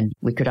give. And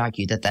we could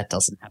argue that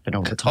doesn't happen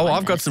all the time. Oh,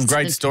 I've got some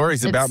great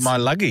stories about my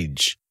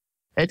luggage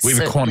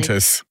with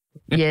Qantas.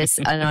 Yes,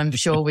 and I'm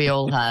sure we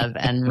all have.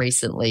 And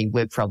recently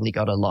we've probably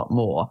got a lot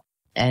more.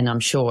 And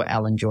I'm sure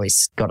Alan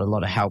Joyce got a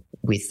lot of help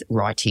with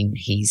writing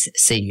his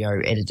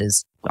CEO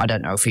editors. I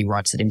don't know if he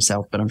writes it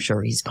himself, but I'm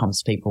sure his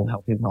comms people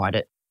help him write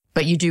it.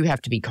 But you do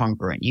have to be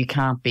congruent. You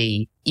can't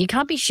be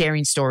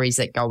sharing stories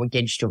that go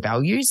against your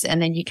values,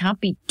 and then you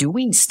can't be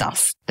doing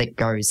stuff that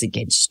goes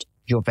against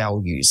your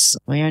values.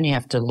 We only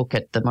have to look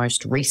at the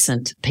most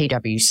recent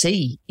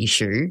PwC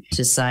issue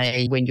to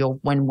say when your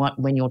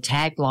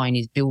tagline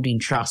is building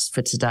trust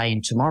for today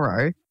and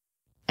tomorrow,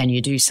 and you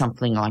do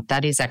something like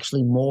that, is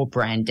actually more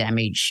brand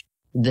damage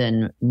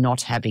than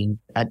not having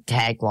a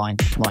tagline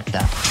like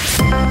that.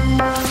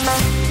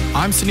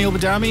 I'm Sunil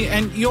Badami,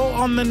 and you're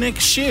on The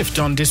Next Shift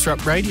on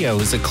Disrupt Radio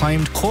as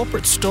acclaimed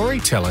corporate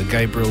storyteller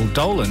Gabrielle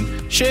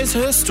Dolan shares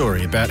her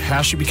story about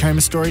how she became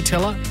a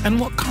storyteller and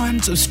what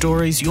kinds of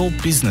stories your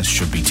business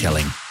should be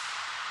telling.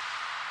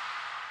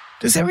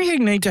 Does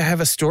everything need to have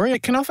a story?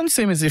 It can often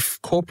seem as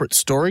if corporate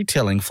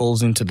storytelling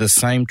falls into the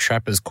same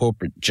trap as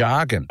corporate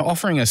jargon,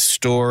 offering a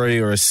story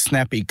or a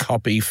snappy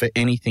copy for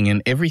anything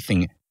and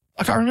everything.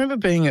 Like, I remember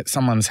being at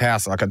someone's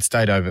house, like I'd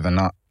stayed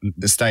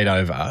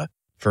over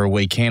for a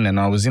weekend, and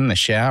I was in the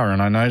shower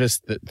and I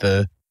noticed that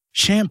the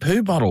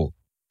shampoo bottle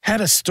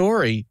had a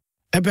story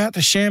about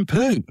the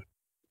shampoo.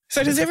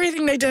 So does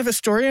everything need to have a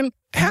story? And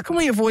how can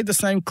we avoid the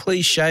same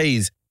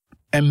cliches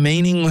and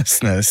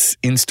meaninglessness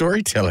in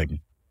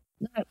storytelling?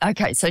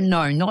 Okay, so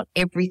no, not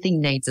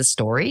everything needs a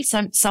story.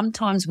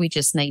 Sometimes we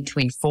just need to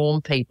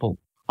inform people.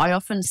 I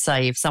often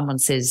say if someone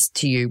says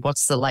to you,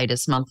 what's the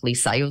latest monthly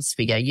sales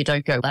figure? You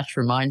don't go, that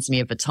reminds me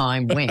of a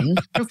time when.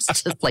 It's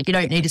just like, you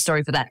don't need a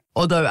story for that.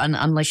 Although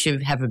unless you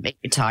haven't met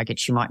your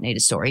targets, you might need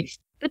a story.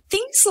 But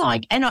things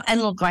like,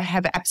 and look, I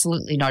have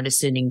absolutely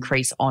noticed an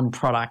increase on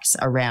products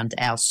around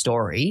our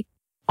story.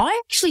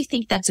 I actually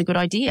think that's a good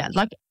idea.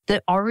 Like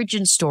the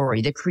origin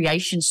story, the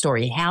creation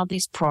story, how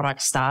this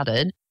product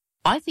started.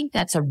 I think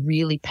that's a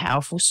really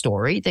powerful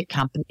story that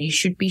companies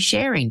should be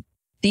sharing.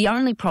 The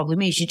only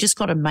problem is you just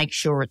got to make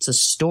sure it's a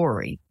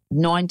story.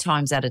 9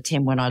 times out of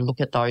 10, when I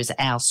look at those,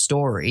 our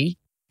story,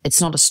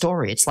 it's not a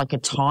story. It's like a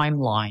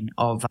timeline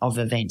of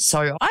events.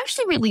 So I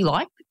actually really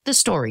like the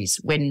stories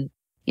when,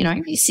 you know,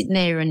 you're sitting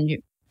there and you're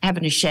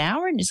having a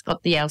shower and it's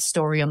got the our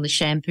story on the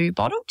shampoo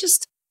bottle.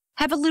 Just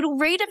have a little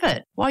read of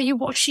it while you're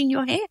washing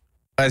your hair.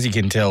 As you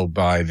can tell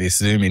by this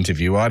Zoom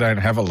interview, I don't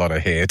have a lot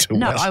of hair to wash.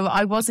 No,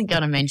 I wasn't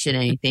going to mention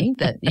anything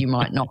that you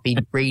might not be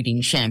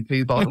reading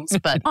shampoo bottles,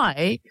 but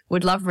I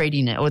would love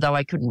reading it, although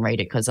I couldn't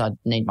read it because I'd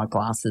need my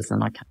glasses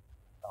and I can't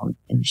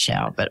in the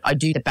shower. But I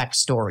do the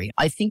backstory.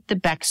 I think the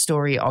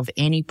backstory of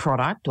any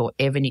product or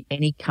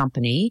any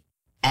company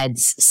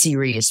adds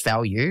serious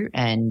value,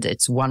 and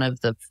it's one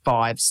of the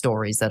 5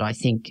 stories that I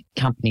think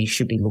companies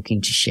should be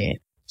looking to share.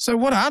 So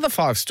what are the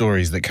 5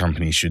 stories that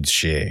companies should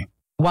share?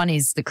 One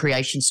is the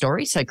creation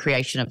story, so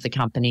creation of the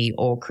company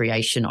or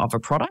creation of a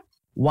product.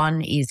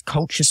 One is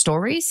culture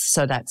stories,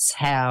 so that's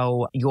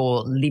how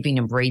you're living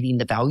and breathing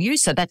the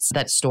values. So that's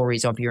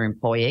stories of your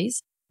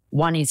employees.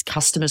 One is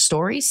customer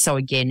stories, so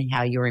again,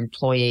 how your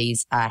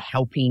employees are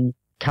helping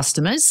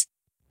customers.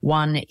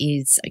 One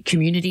is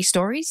community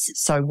stories,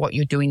 so what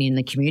you're doing in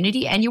the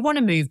community. And you want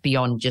to move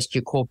beyond just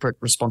your corporate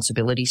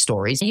responsibility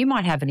stories. You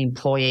might have an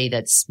employee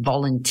that's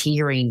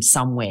volunteering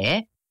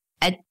somewhere,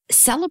 and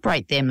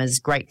celebrate them as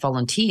great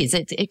volunteers.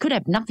 It could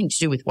have nothing to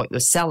do with what you're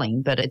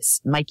selling, but it's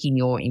making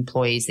your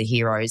employees the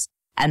heroes.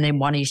 And then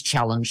one is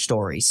challenge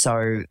stories.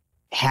 So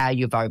how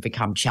you've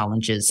overcome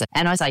challenges.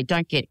 And I say,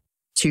 don't get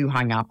too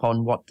hung up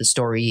on what the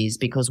story is,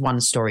 because one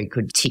story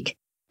could tick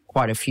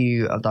quite a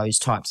few of those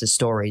types of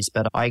stories.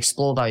 But I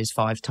explore those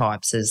 5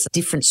 types as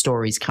different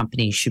stories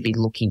companies should be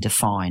looking to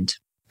find.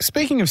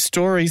 Speaking of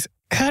stories,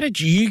 how did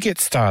you get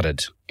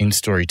started in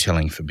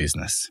storytelling for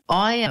business?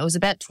 It was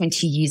about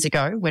 20 years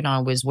ago when I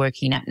was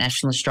working at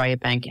National Australia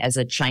Bank as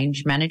a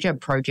change manager,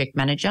 project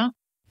manager.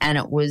 And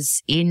it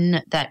was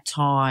in that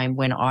time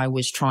when I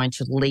was trying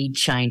to lead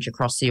change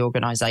across the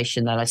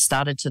organisation that I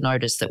started to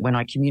notice that when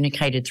I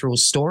communicated through a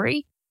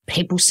story,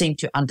 people seemed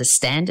to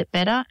understand it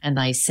better and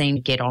they seemed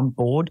to get on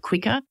board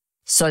quicker.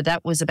 So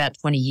that was about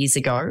 20 years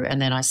ago.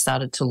 And then I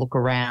started to look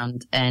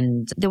around,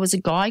 and there was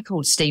a guy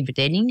called Steve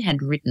Denning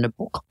had written a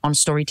book on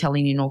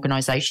storytelling in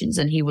organisations,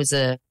 and he was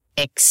a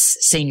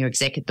ex-senior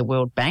exec at the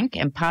World Bank.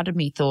 And part of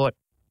me thought,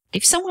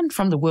 if someone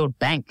from the World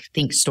Bank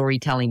thinks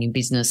storytelling in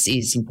business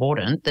is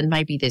important, then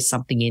maybe there's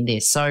something in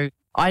there. So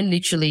I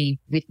literally,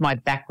 with my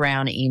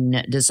background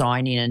in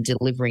designing and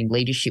delivering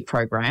leadership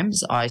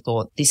programs, I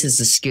thought, this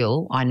is a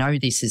skill. I know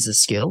this is a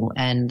skill,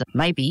 and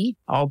maybe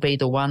I'll be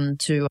the one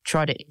to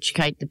try to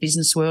educate the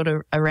business world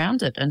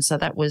around it. And so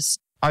that was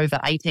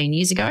over 18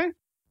 years ago.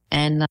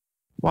 And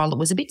while it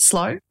was a bit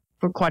slow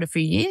for quite a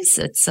few years,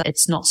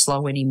 it's not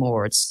slow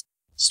anymore.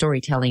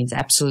 Storytelling is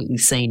absolutely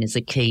seen as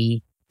a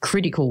key,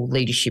 critical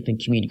leadership and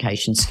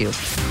communication skill.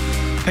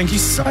 Thank you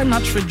so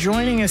much for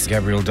joining us,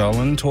 Gabrielle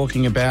Dolan,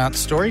 talking about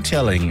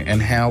storytelling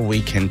and how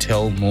we can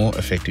tell more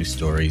effective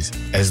stories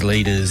as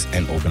leaders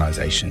and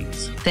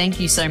organisations. Thank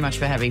you so much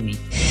for having me.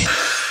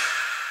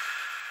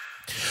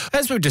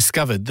 As we've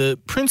discovered, the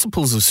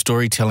principles of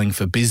storytelling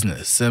for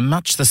business are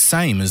much the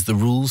same as the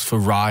rules for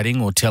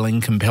writing or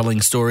telling compelling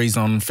stories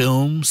on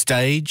film,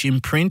 stage, in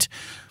print,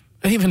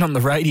 even on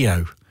the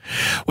radio.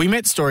 We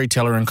met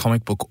storyteller and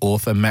comic book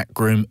author Matt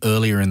Groom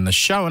earlier in the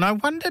show, and I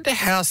wondered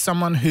how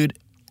someone who'd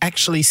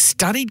actually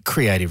studied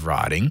creative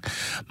writing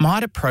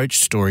might approach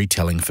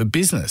storytelling for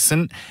business.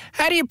 And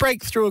how do you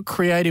break through a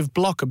creative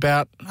block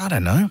about, I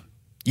don't know,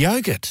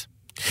 yogurt?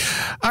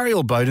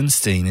 Ariel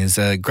Bodenstein is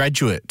a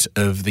graduate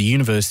of the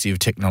University of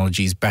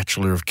Technology's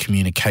Bachelor of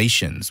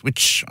Communications,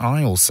 which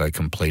I also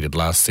completed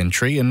last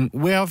century and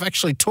where I've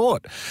actually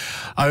taught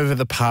over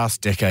the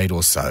past decade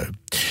or so.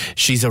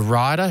 She's a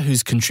writer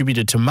who's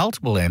contributed to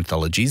multiple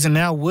anthologies and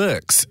now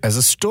works as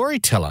a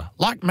storyteller,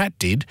 like Matt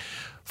did,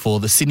 for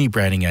the Sydney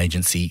branding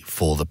agency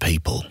For the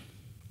People.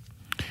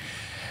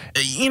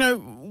 You know,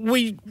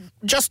 we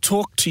just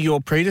talked to your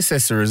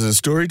predecessor as a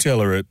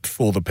storyteller at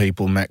For the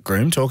People, Matt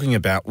Groom, talking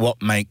about what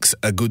makes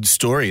a good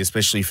story,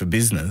 especially for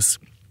business.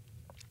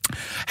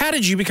 How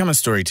did you become a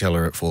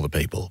storyteller at For the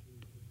People?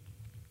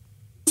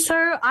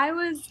 So I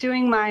was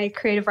doing my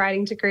creative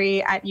writing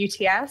degree at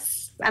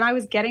UTS and I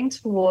was getting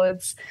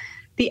towards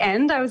the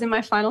end. I was in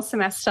my final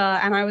semester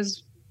and I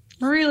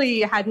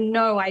really had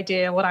no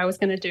idea what I was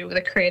going to do with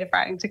a creative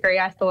writing degree.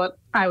 I thought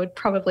I would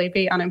probably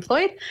be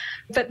unemployed.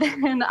 But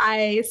then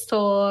I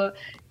saw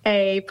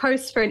a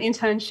post for an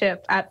internship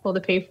at For the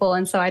People,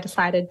 and so I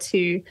decided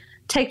to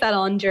take that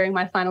on during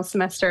my final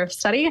semester of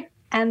study.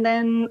 And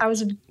then I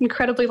was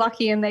incredibly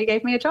lucky and they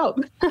gave me a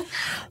job.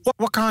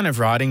 What kind of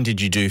writing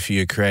did you do for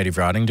your creative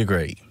writing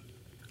degree?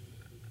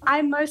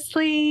 I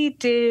mostly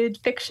did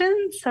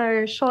fiction,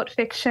 so short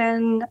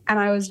fiction, and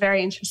I was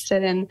very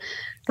interested in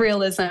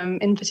realism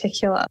in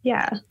particular.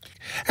 Yeah.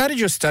 How did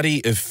your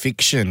study of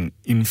fiction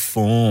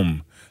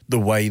inform the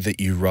way that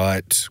you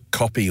write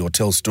copy or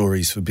tell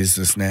stories for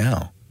business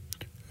now?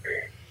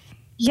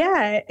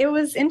 Yeah, it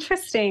was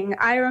interesting.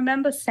 I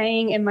remember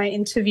saying in my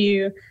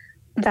interview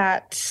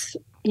that,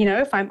 you know,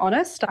 if I'm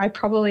honest, I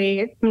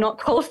probably am not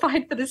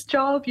qualified for this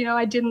job. You know,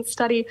 I didn't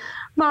study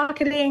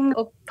marketing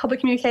or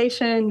public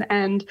communication.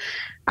 And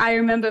I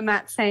remember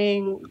Matt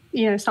saying,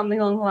 you know, something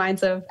along the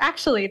lines of,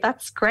 actually,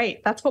 that's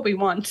great. That's what we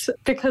want,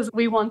 because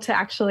we want to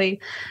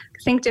actually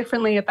think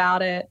differently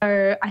about it.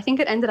 So I think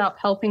it ended up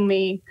helping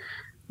me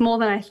more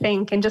than I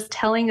think, and just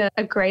telling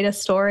a greater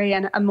story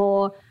and a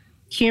more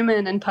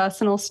human and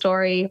personal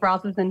story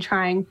rather than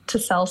trying to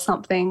sell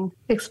something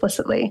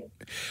explicitly.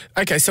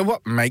 Okay, so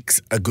what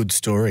makes a good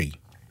story?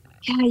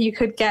 Yeah, you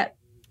could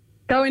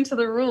go into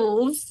the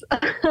rules,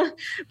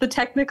 the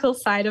technical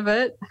side of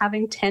it.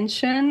 Having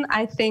tension,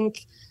 I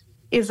think,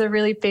 is a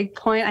really big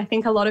point. I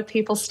think a lot of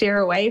people steer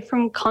away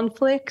from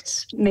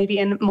conflict, maybe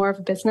in more of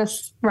a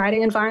business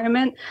writing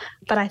environment,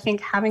 but I think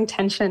having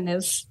tension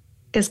is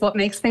what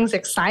makes things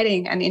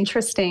exciting and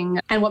interesting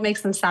and what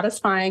makes them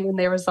satisfying when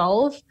they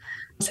resolve.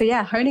 So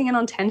yeah, honing in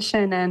on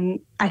tension, and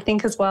I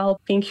think as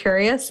well being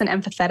curious and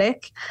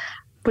empathetic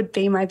would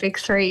be my big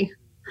three.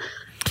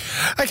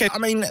 Okay, I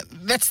mean,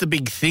 that's the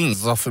big thing.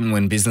 Often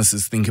when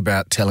businesses think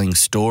about telling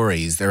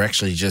stories, they're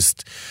actually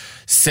just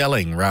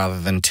selling rather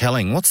than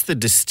telling. What's the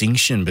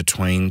distinction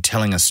between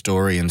telling a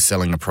story and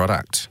selling a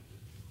product?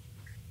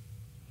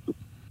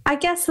 I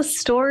guess a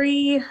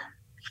story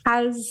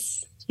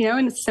has, you know,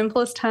 in its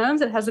simplest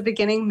terms, it has a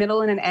beginning,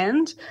 middle, and an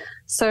end.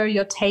 So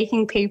you're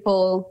taking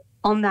people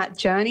on that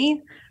journey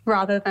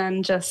rather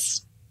than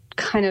just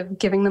kind of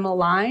giving them a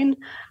line,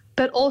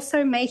 but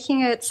also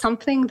making it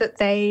something that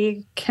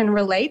they can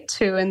relate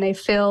to and they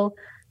feel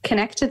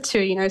connected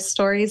to. You know,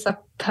 stories are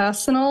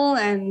personal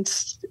and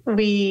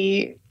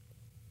we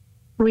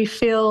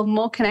feel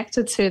more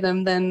connected to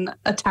them than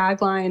a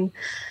tagline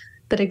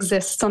that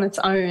exists on its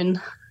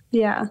own.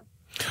 Yeah.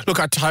 Look,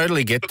 I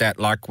totally get that.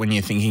 Like when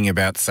you're thinking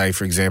about, say,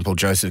 for example,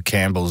 Joseph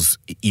Campbell's,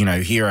 you know,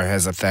 hero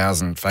has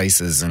 1,000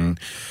 faces, and,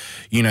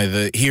 you know,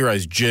 the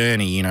hero's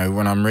journey, you know,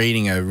 when I'm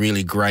reading a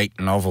really great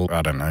novel,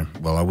 I don't know,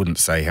 well, I wouldn't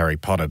say Harry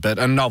Potter, but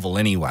a novel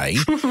anyway,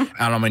 and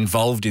I'm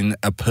involved in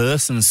a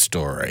person's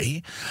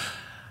story,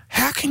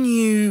 how can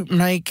you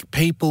make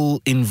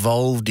people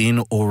involved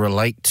in or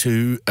relate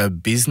to a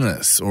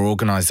business or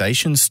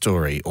organisation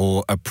story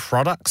or a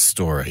product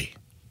story?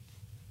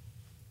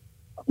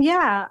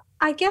 Yeah,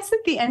 I guess at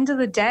the end of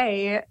the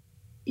day,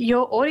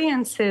 your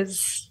audience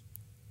is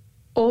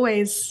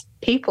always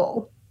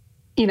people.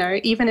 You know,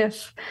 even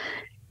if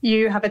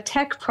you have a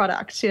tech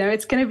product, you know,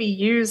 it's going to be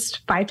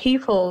used by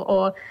people,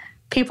 or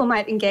people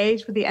might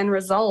engage with the end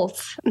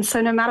result. And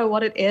so no matter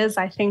what it is,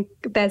 I think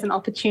there's an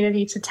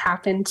opportunity to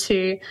tap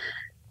into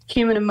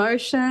human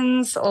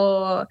emotions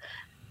or,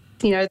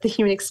 you know, the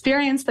human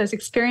experience, those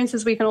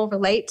experiences we can all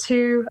relate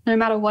to. No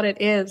matter what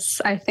it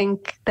is, I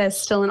think there's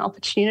still an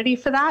opportunity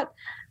for that.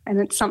 And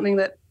it's something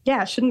that,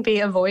 yeah, shouldn't be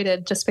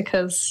avoided just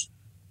because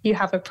you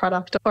have a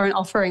product or an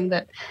offering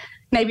that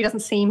maybe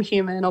doesn't seem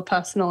human or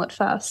personal at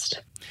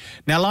first.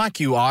 Now, like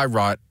you, I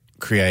write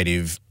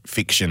creative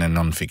fiction and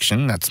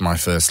non-fiction. That's my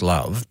first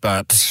love.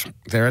 But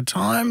there are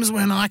times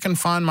when I can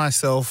find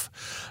myself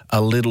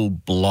a little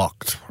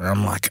blocked, where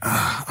I'm like,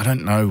 I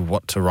don't know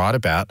what to write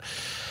about.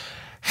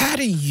 How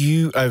do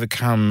you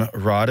overcome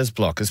writer's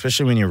block,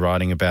 especially when you're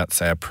writing about,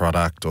 say, a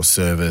product or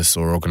service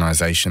or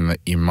organisation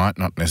that you might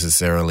not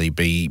necessarily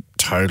be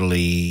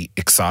totally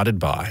excited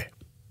by?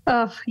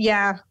 Oh,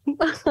 yeah.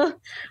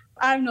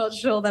 I'm not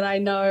sure that I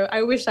know.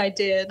 I wish I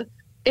did.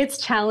 It's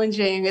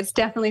challenging. It's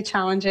definitely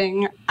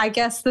challenging. I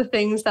guess the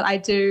things that I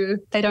do,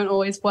 they don't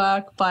always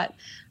work. But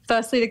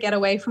firstly, to get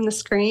away from the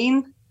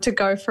screen, to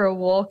go for a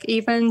walk,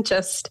 even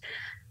just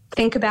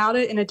think about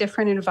it in a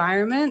different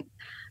environment.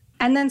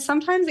 And then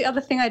sometimes the other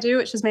thing I do,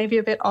 which is maybe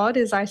a bit odd,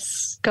 is I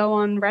go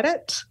on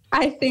Reddit.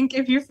 I think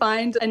if you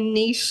find a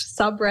niche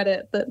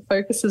subreddit that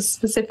focuses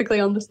specifically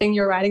on the thing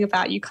you're writing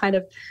about, you kind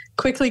of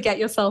quickly get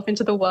yourself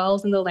into the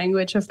world and the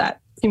language of that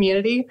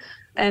community.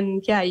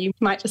 And yeah, you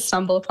might just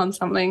stumble upon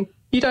something.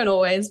 You don't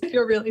always, if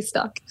you're really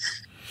stuck.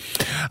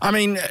 I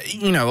mean,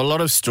 you know, a lot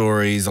of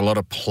stories, a lot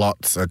of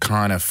plots are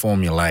kind of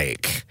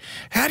formulaic.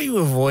 How do you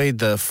avoid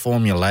the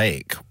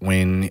formulaic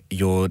when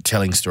you're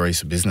telling stories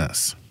for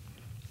business?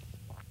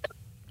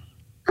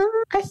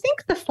 I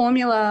think the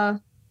formula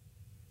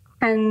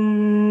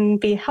can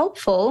be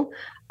helpful.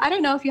 I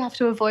don't know if you have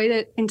to avoid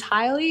it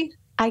entirely.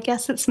 I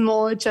guess it's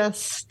more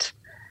just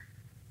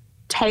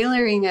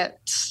tailoring it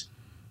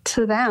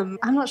to them.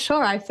 I'm not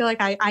sure. I feel like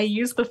I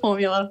use the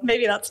formula.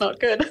 Maybe that's not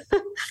good.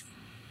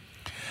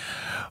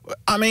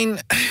 I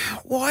mean,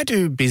 why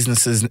do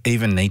businesses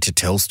even need to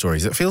tell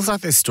stories? It feels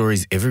like there's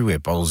stories everywhere,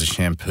 bottles of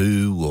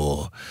shampoo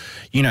or,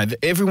 you know,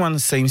 everyone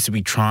seems to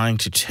be trying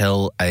to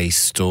tell a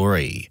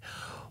story.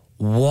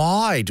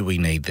 Why do we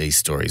need these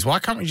stories? Why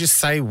can't we just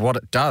say what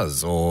it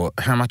does or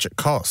how much it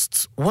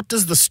costs? What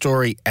does the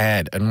story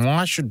add, and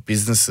why should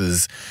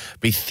businesses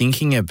be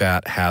thinking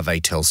about how they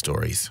tell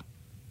stories?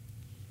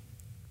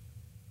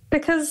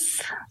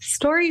 Because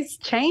stories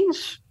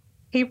change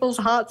people's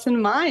hearts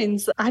and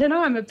minds. I don't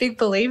know, I'm a big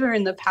believer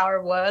in the power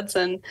of words,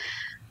 and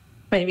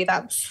maybe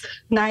that's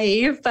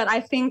naive, but I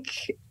think,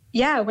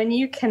 yeah, when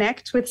you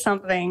connect with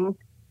something,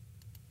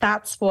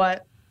 that's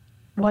what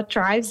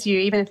drives you,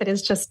 even if it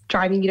is just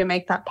driving you to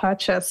make that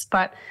purchase.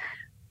 But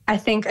I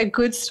think a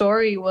good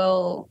story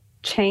will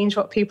change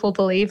what people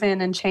believe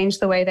in and change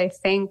the way they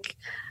think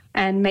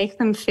and make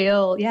them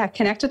feel,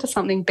 connected to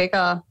something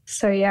bigger.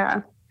 So,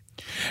 yeah.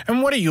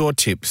 And what are your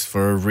tips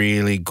for a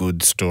really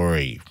good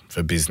story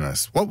for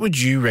business? What would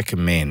you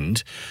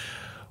recommend?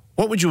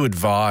 What would you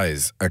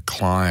advise a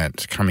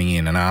client coming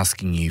in and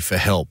asking you for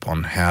help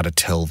on how to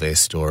tell their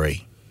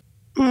story?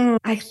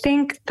 I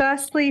think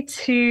firstly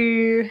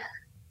to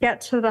get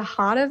to the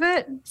heart of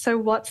it. So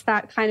what's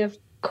that kind of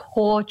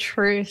core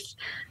truth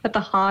at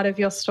the heart of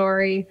your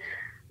story,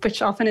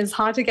 which often is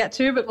hard to get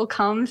to, but will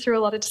come through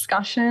a lot of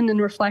discussion and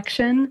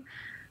reflection,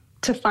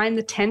 to find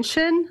the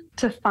tension,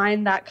 to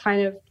find that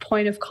kind of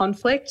point of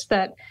conflict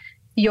that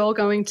you're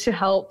going to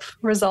help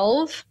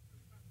resolve.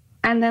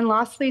 And then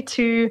lastly,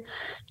 to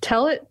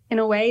tell it in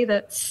a way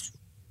that's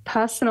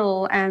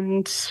personal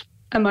and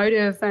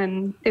emotive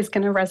and is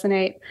going to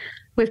resonate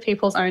with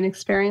people's own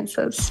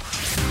experiences.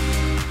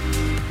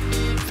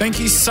 Thank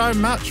you so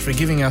much for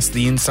giving us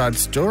the inside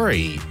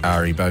story,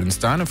 Ari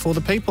Bodenstein, For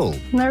the People.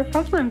 No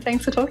problem.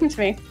 Thanks for talking to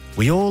me.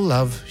 We all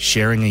love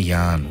sharing a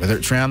yarn, whether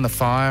it's around the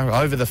fire,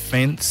 over the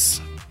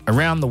fence,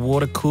 around the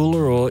water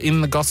cooler, or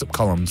in the gossip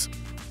columns.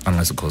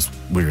 Unless, of course,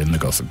 we're in the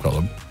gossip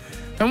column.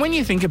 And when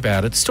you think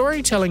about it,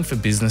 storytelling for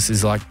business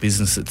is like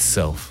business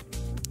itself.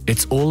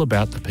 It's all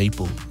about the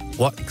people,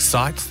 what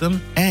excites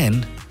them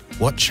and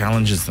what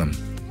challenges them.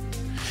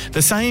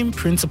 The same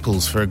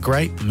principles for a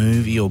great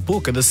movie or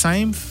book are the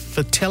same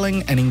for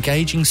telling an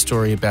engaging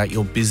story about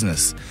your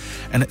business.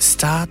 And it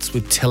starts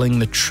with telling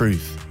the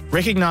truth,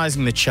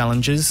 recognising the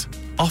challenges,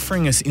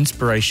 offering us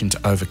inspiration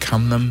to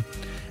overcome them,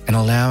 and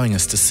allowing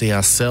us to see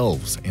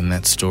ourselves in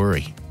that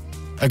story.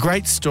 A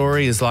great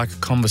story is like a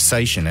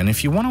conversation, and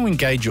if you want to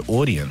engage your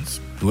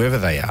audience, whoever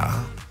they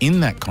are, in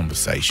that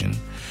conversation,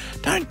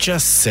 don't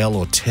just sell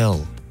or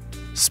tell.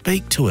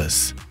 Speak to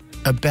us,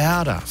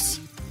 about us,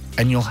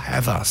 and you'll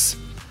have us,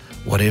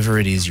 whatever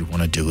it is you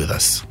want to do with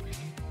us.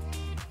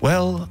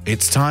 Well,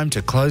 it's time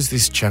to close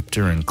this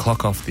chapter and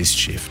clock off this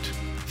shift.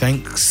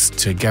 Thanks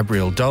to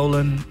Gabrielle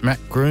Dolan, Matt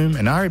Groom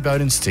and Ari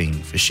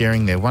Bodenstein for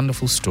sharing their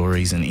wonderful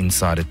stories and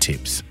insider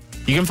tips.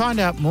 You can find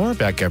out more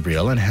about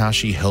Gabrielle and how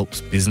she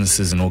helps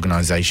businesses and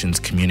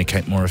organisations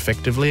communicate more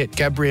effectively at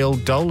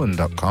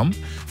gabrielledolan.com.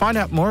 Find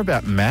out more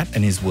about Matt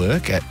and his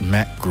work at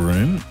Matt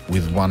Groom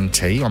with one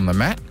T on the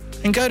Matt,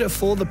 and go to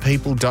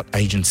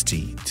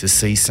forthepeople.agency to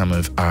see some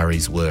of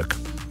Ari's work.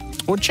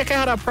 Or check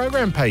out our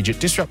program page at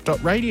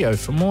disrupt.radio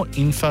for more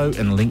info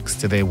and links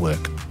to their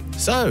work.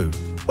 So,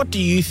 what do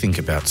you think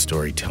about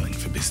storytelling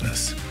for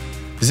business?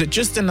 Is it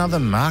just another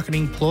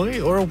marketing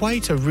ploy or a way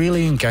to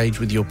really engage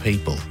with your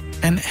people?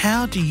 And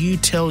how do you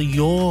tell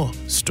your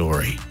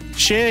story?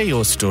 Share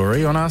your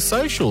story on our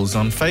socials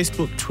on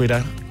Facebook,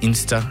 Twitter,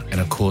 Insta,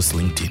 and of course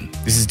LinkedIn.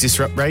 This is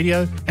Disrupt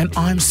Radio and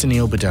I'm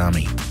Sunil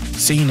Badami.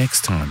 See you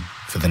next time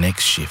for the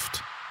next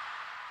shift.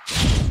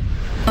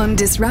 On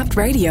Disrupt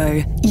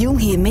Radio, you'll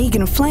hear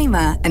Megan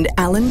Flamer and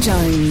Alan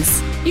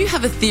Jones. You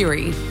have a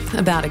theory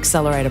about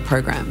accelerator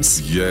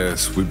programs.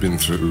 Yes, we've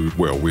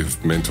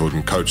mentored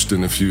and coached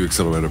in a few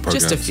accelerator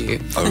programs. Just a few.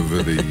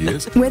 Over the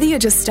years. Whether you're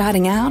just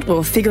starting out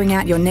or figuring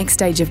out your next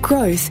stage of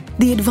growth,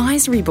 the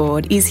advisory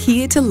board is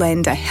here to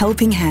lend a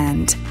helping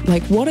hand.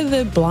 Like, what are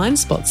the blind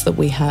spots that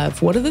we have?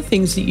 What are the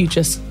things that you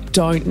just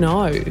don't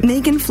know.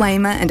 Megan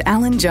Flamer and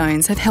Alan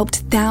Jones have helped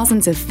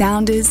thousands of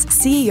founders,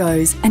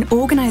 CEOs, and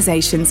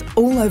organisations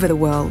all over the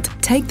world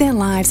take their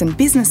lives and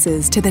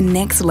businesses to the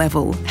next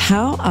level.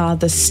 How are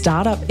the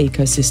startup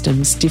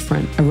ecosystems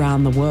different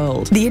around the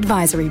world? The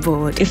Advisory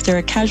Board. If they're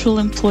a casual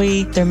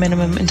employee, their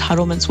minimum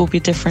entitlements will be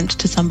different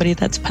to somebody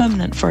that's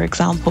permanent, for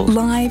example.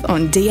 Live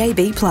on DAB+.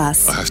 I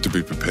have to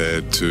be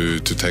prepared to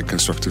take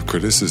constructive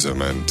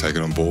criticism and take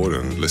it on board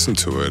and listen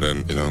to it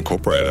and,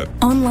 incorporate it.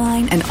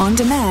 Online and on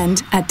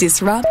demand at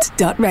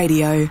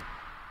disrupt.radio.